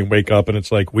this morning, wake up, and it's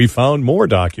like, we found more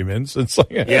documents. It's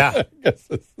like, yeah.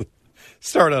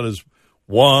 Start out as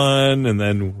one, and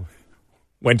then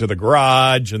went to the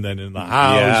garage, and then in the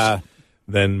house,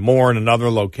 then more in another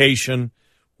location.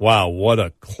 Wow, what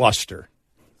a cluster.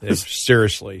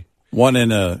 Seriously. One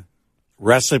in a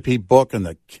recipe book in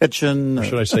the kitchen. Or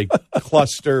should I say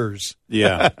clusters?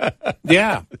 Yeah.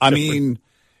 Yeah. I mean,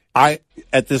 at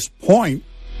this point,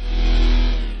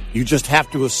 you just have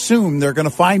to assume they're going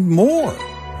to find more.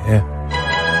 Yeah.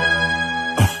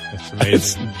 It's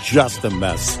amazing. It's just a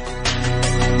mess.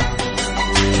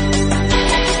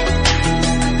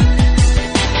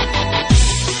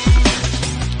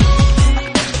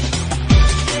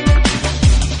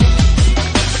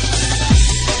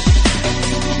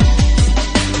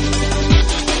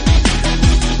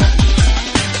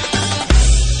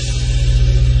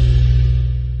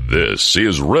 This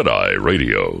is Red Eye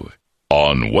Radio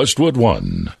on Westwood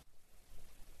One.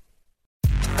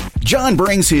 John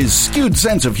brings his skewed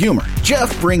sense of humor.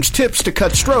 Jeff brings tips to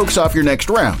cut strokes off your next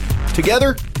round.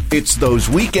 Together, it's those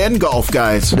weekend golf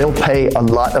guys. They'll pay a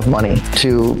lot of money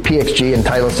to PXG and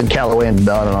Titleist and Callaway and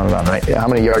on and on and on, right? How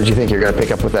many yards do you think you're going to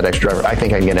pick up with that extra driver? I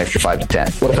think I can get an extra 5 to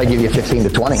 10. What if I give you 15 to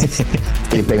 20?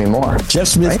 You pay me more. Jeff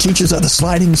Smith teaches on the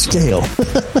sliding scale.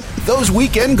 Those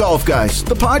Weekend Golf Guys,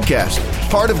 the podcast,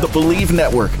 part of the Believe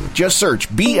Network. Just search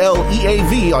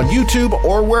BLEAV on YouTube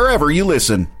or wherever you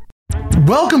listen.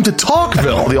 Welcome to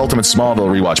Talkville, the ultimate Smallville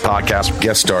rewatch podcast.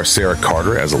 Guest star Sarah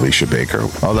Carter as Alicia Baker,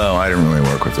 although I didn't really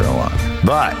work with her a lot.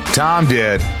 But Tom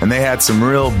did, and they had some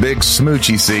real big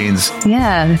smoochy scenes.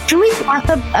 Yeah. Can we talk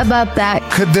about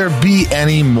that? Could there be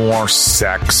any more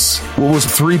sex? What was a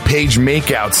 3-page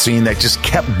makeout scene that just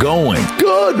kept going?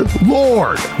 Good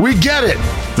Lord. We get it.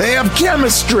 They have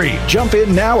chemistry. Jump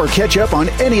in now or catch up on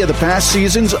any of the past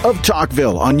seasons of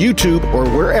Talkville on YouTube or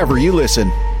wherever you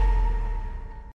listen.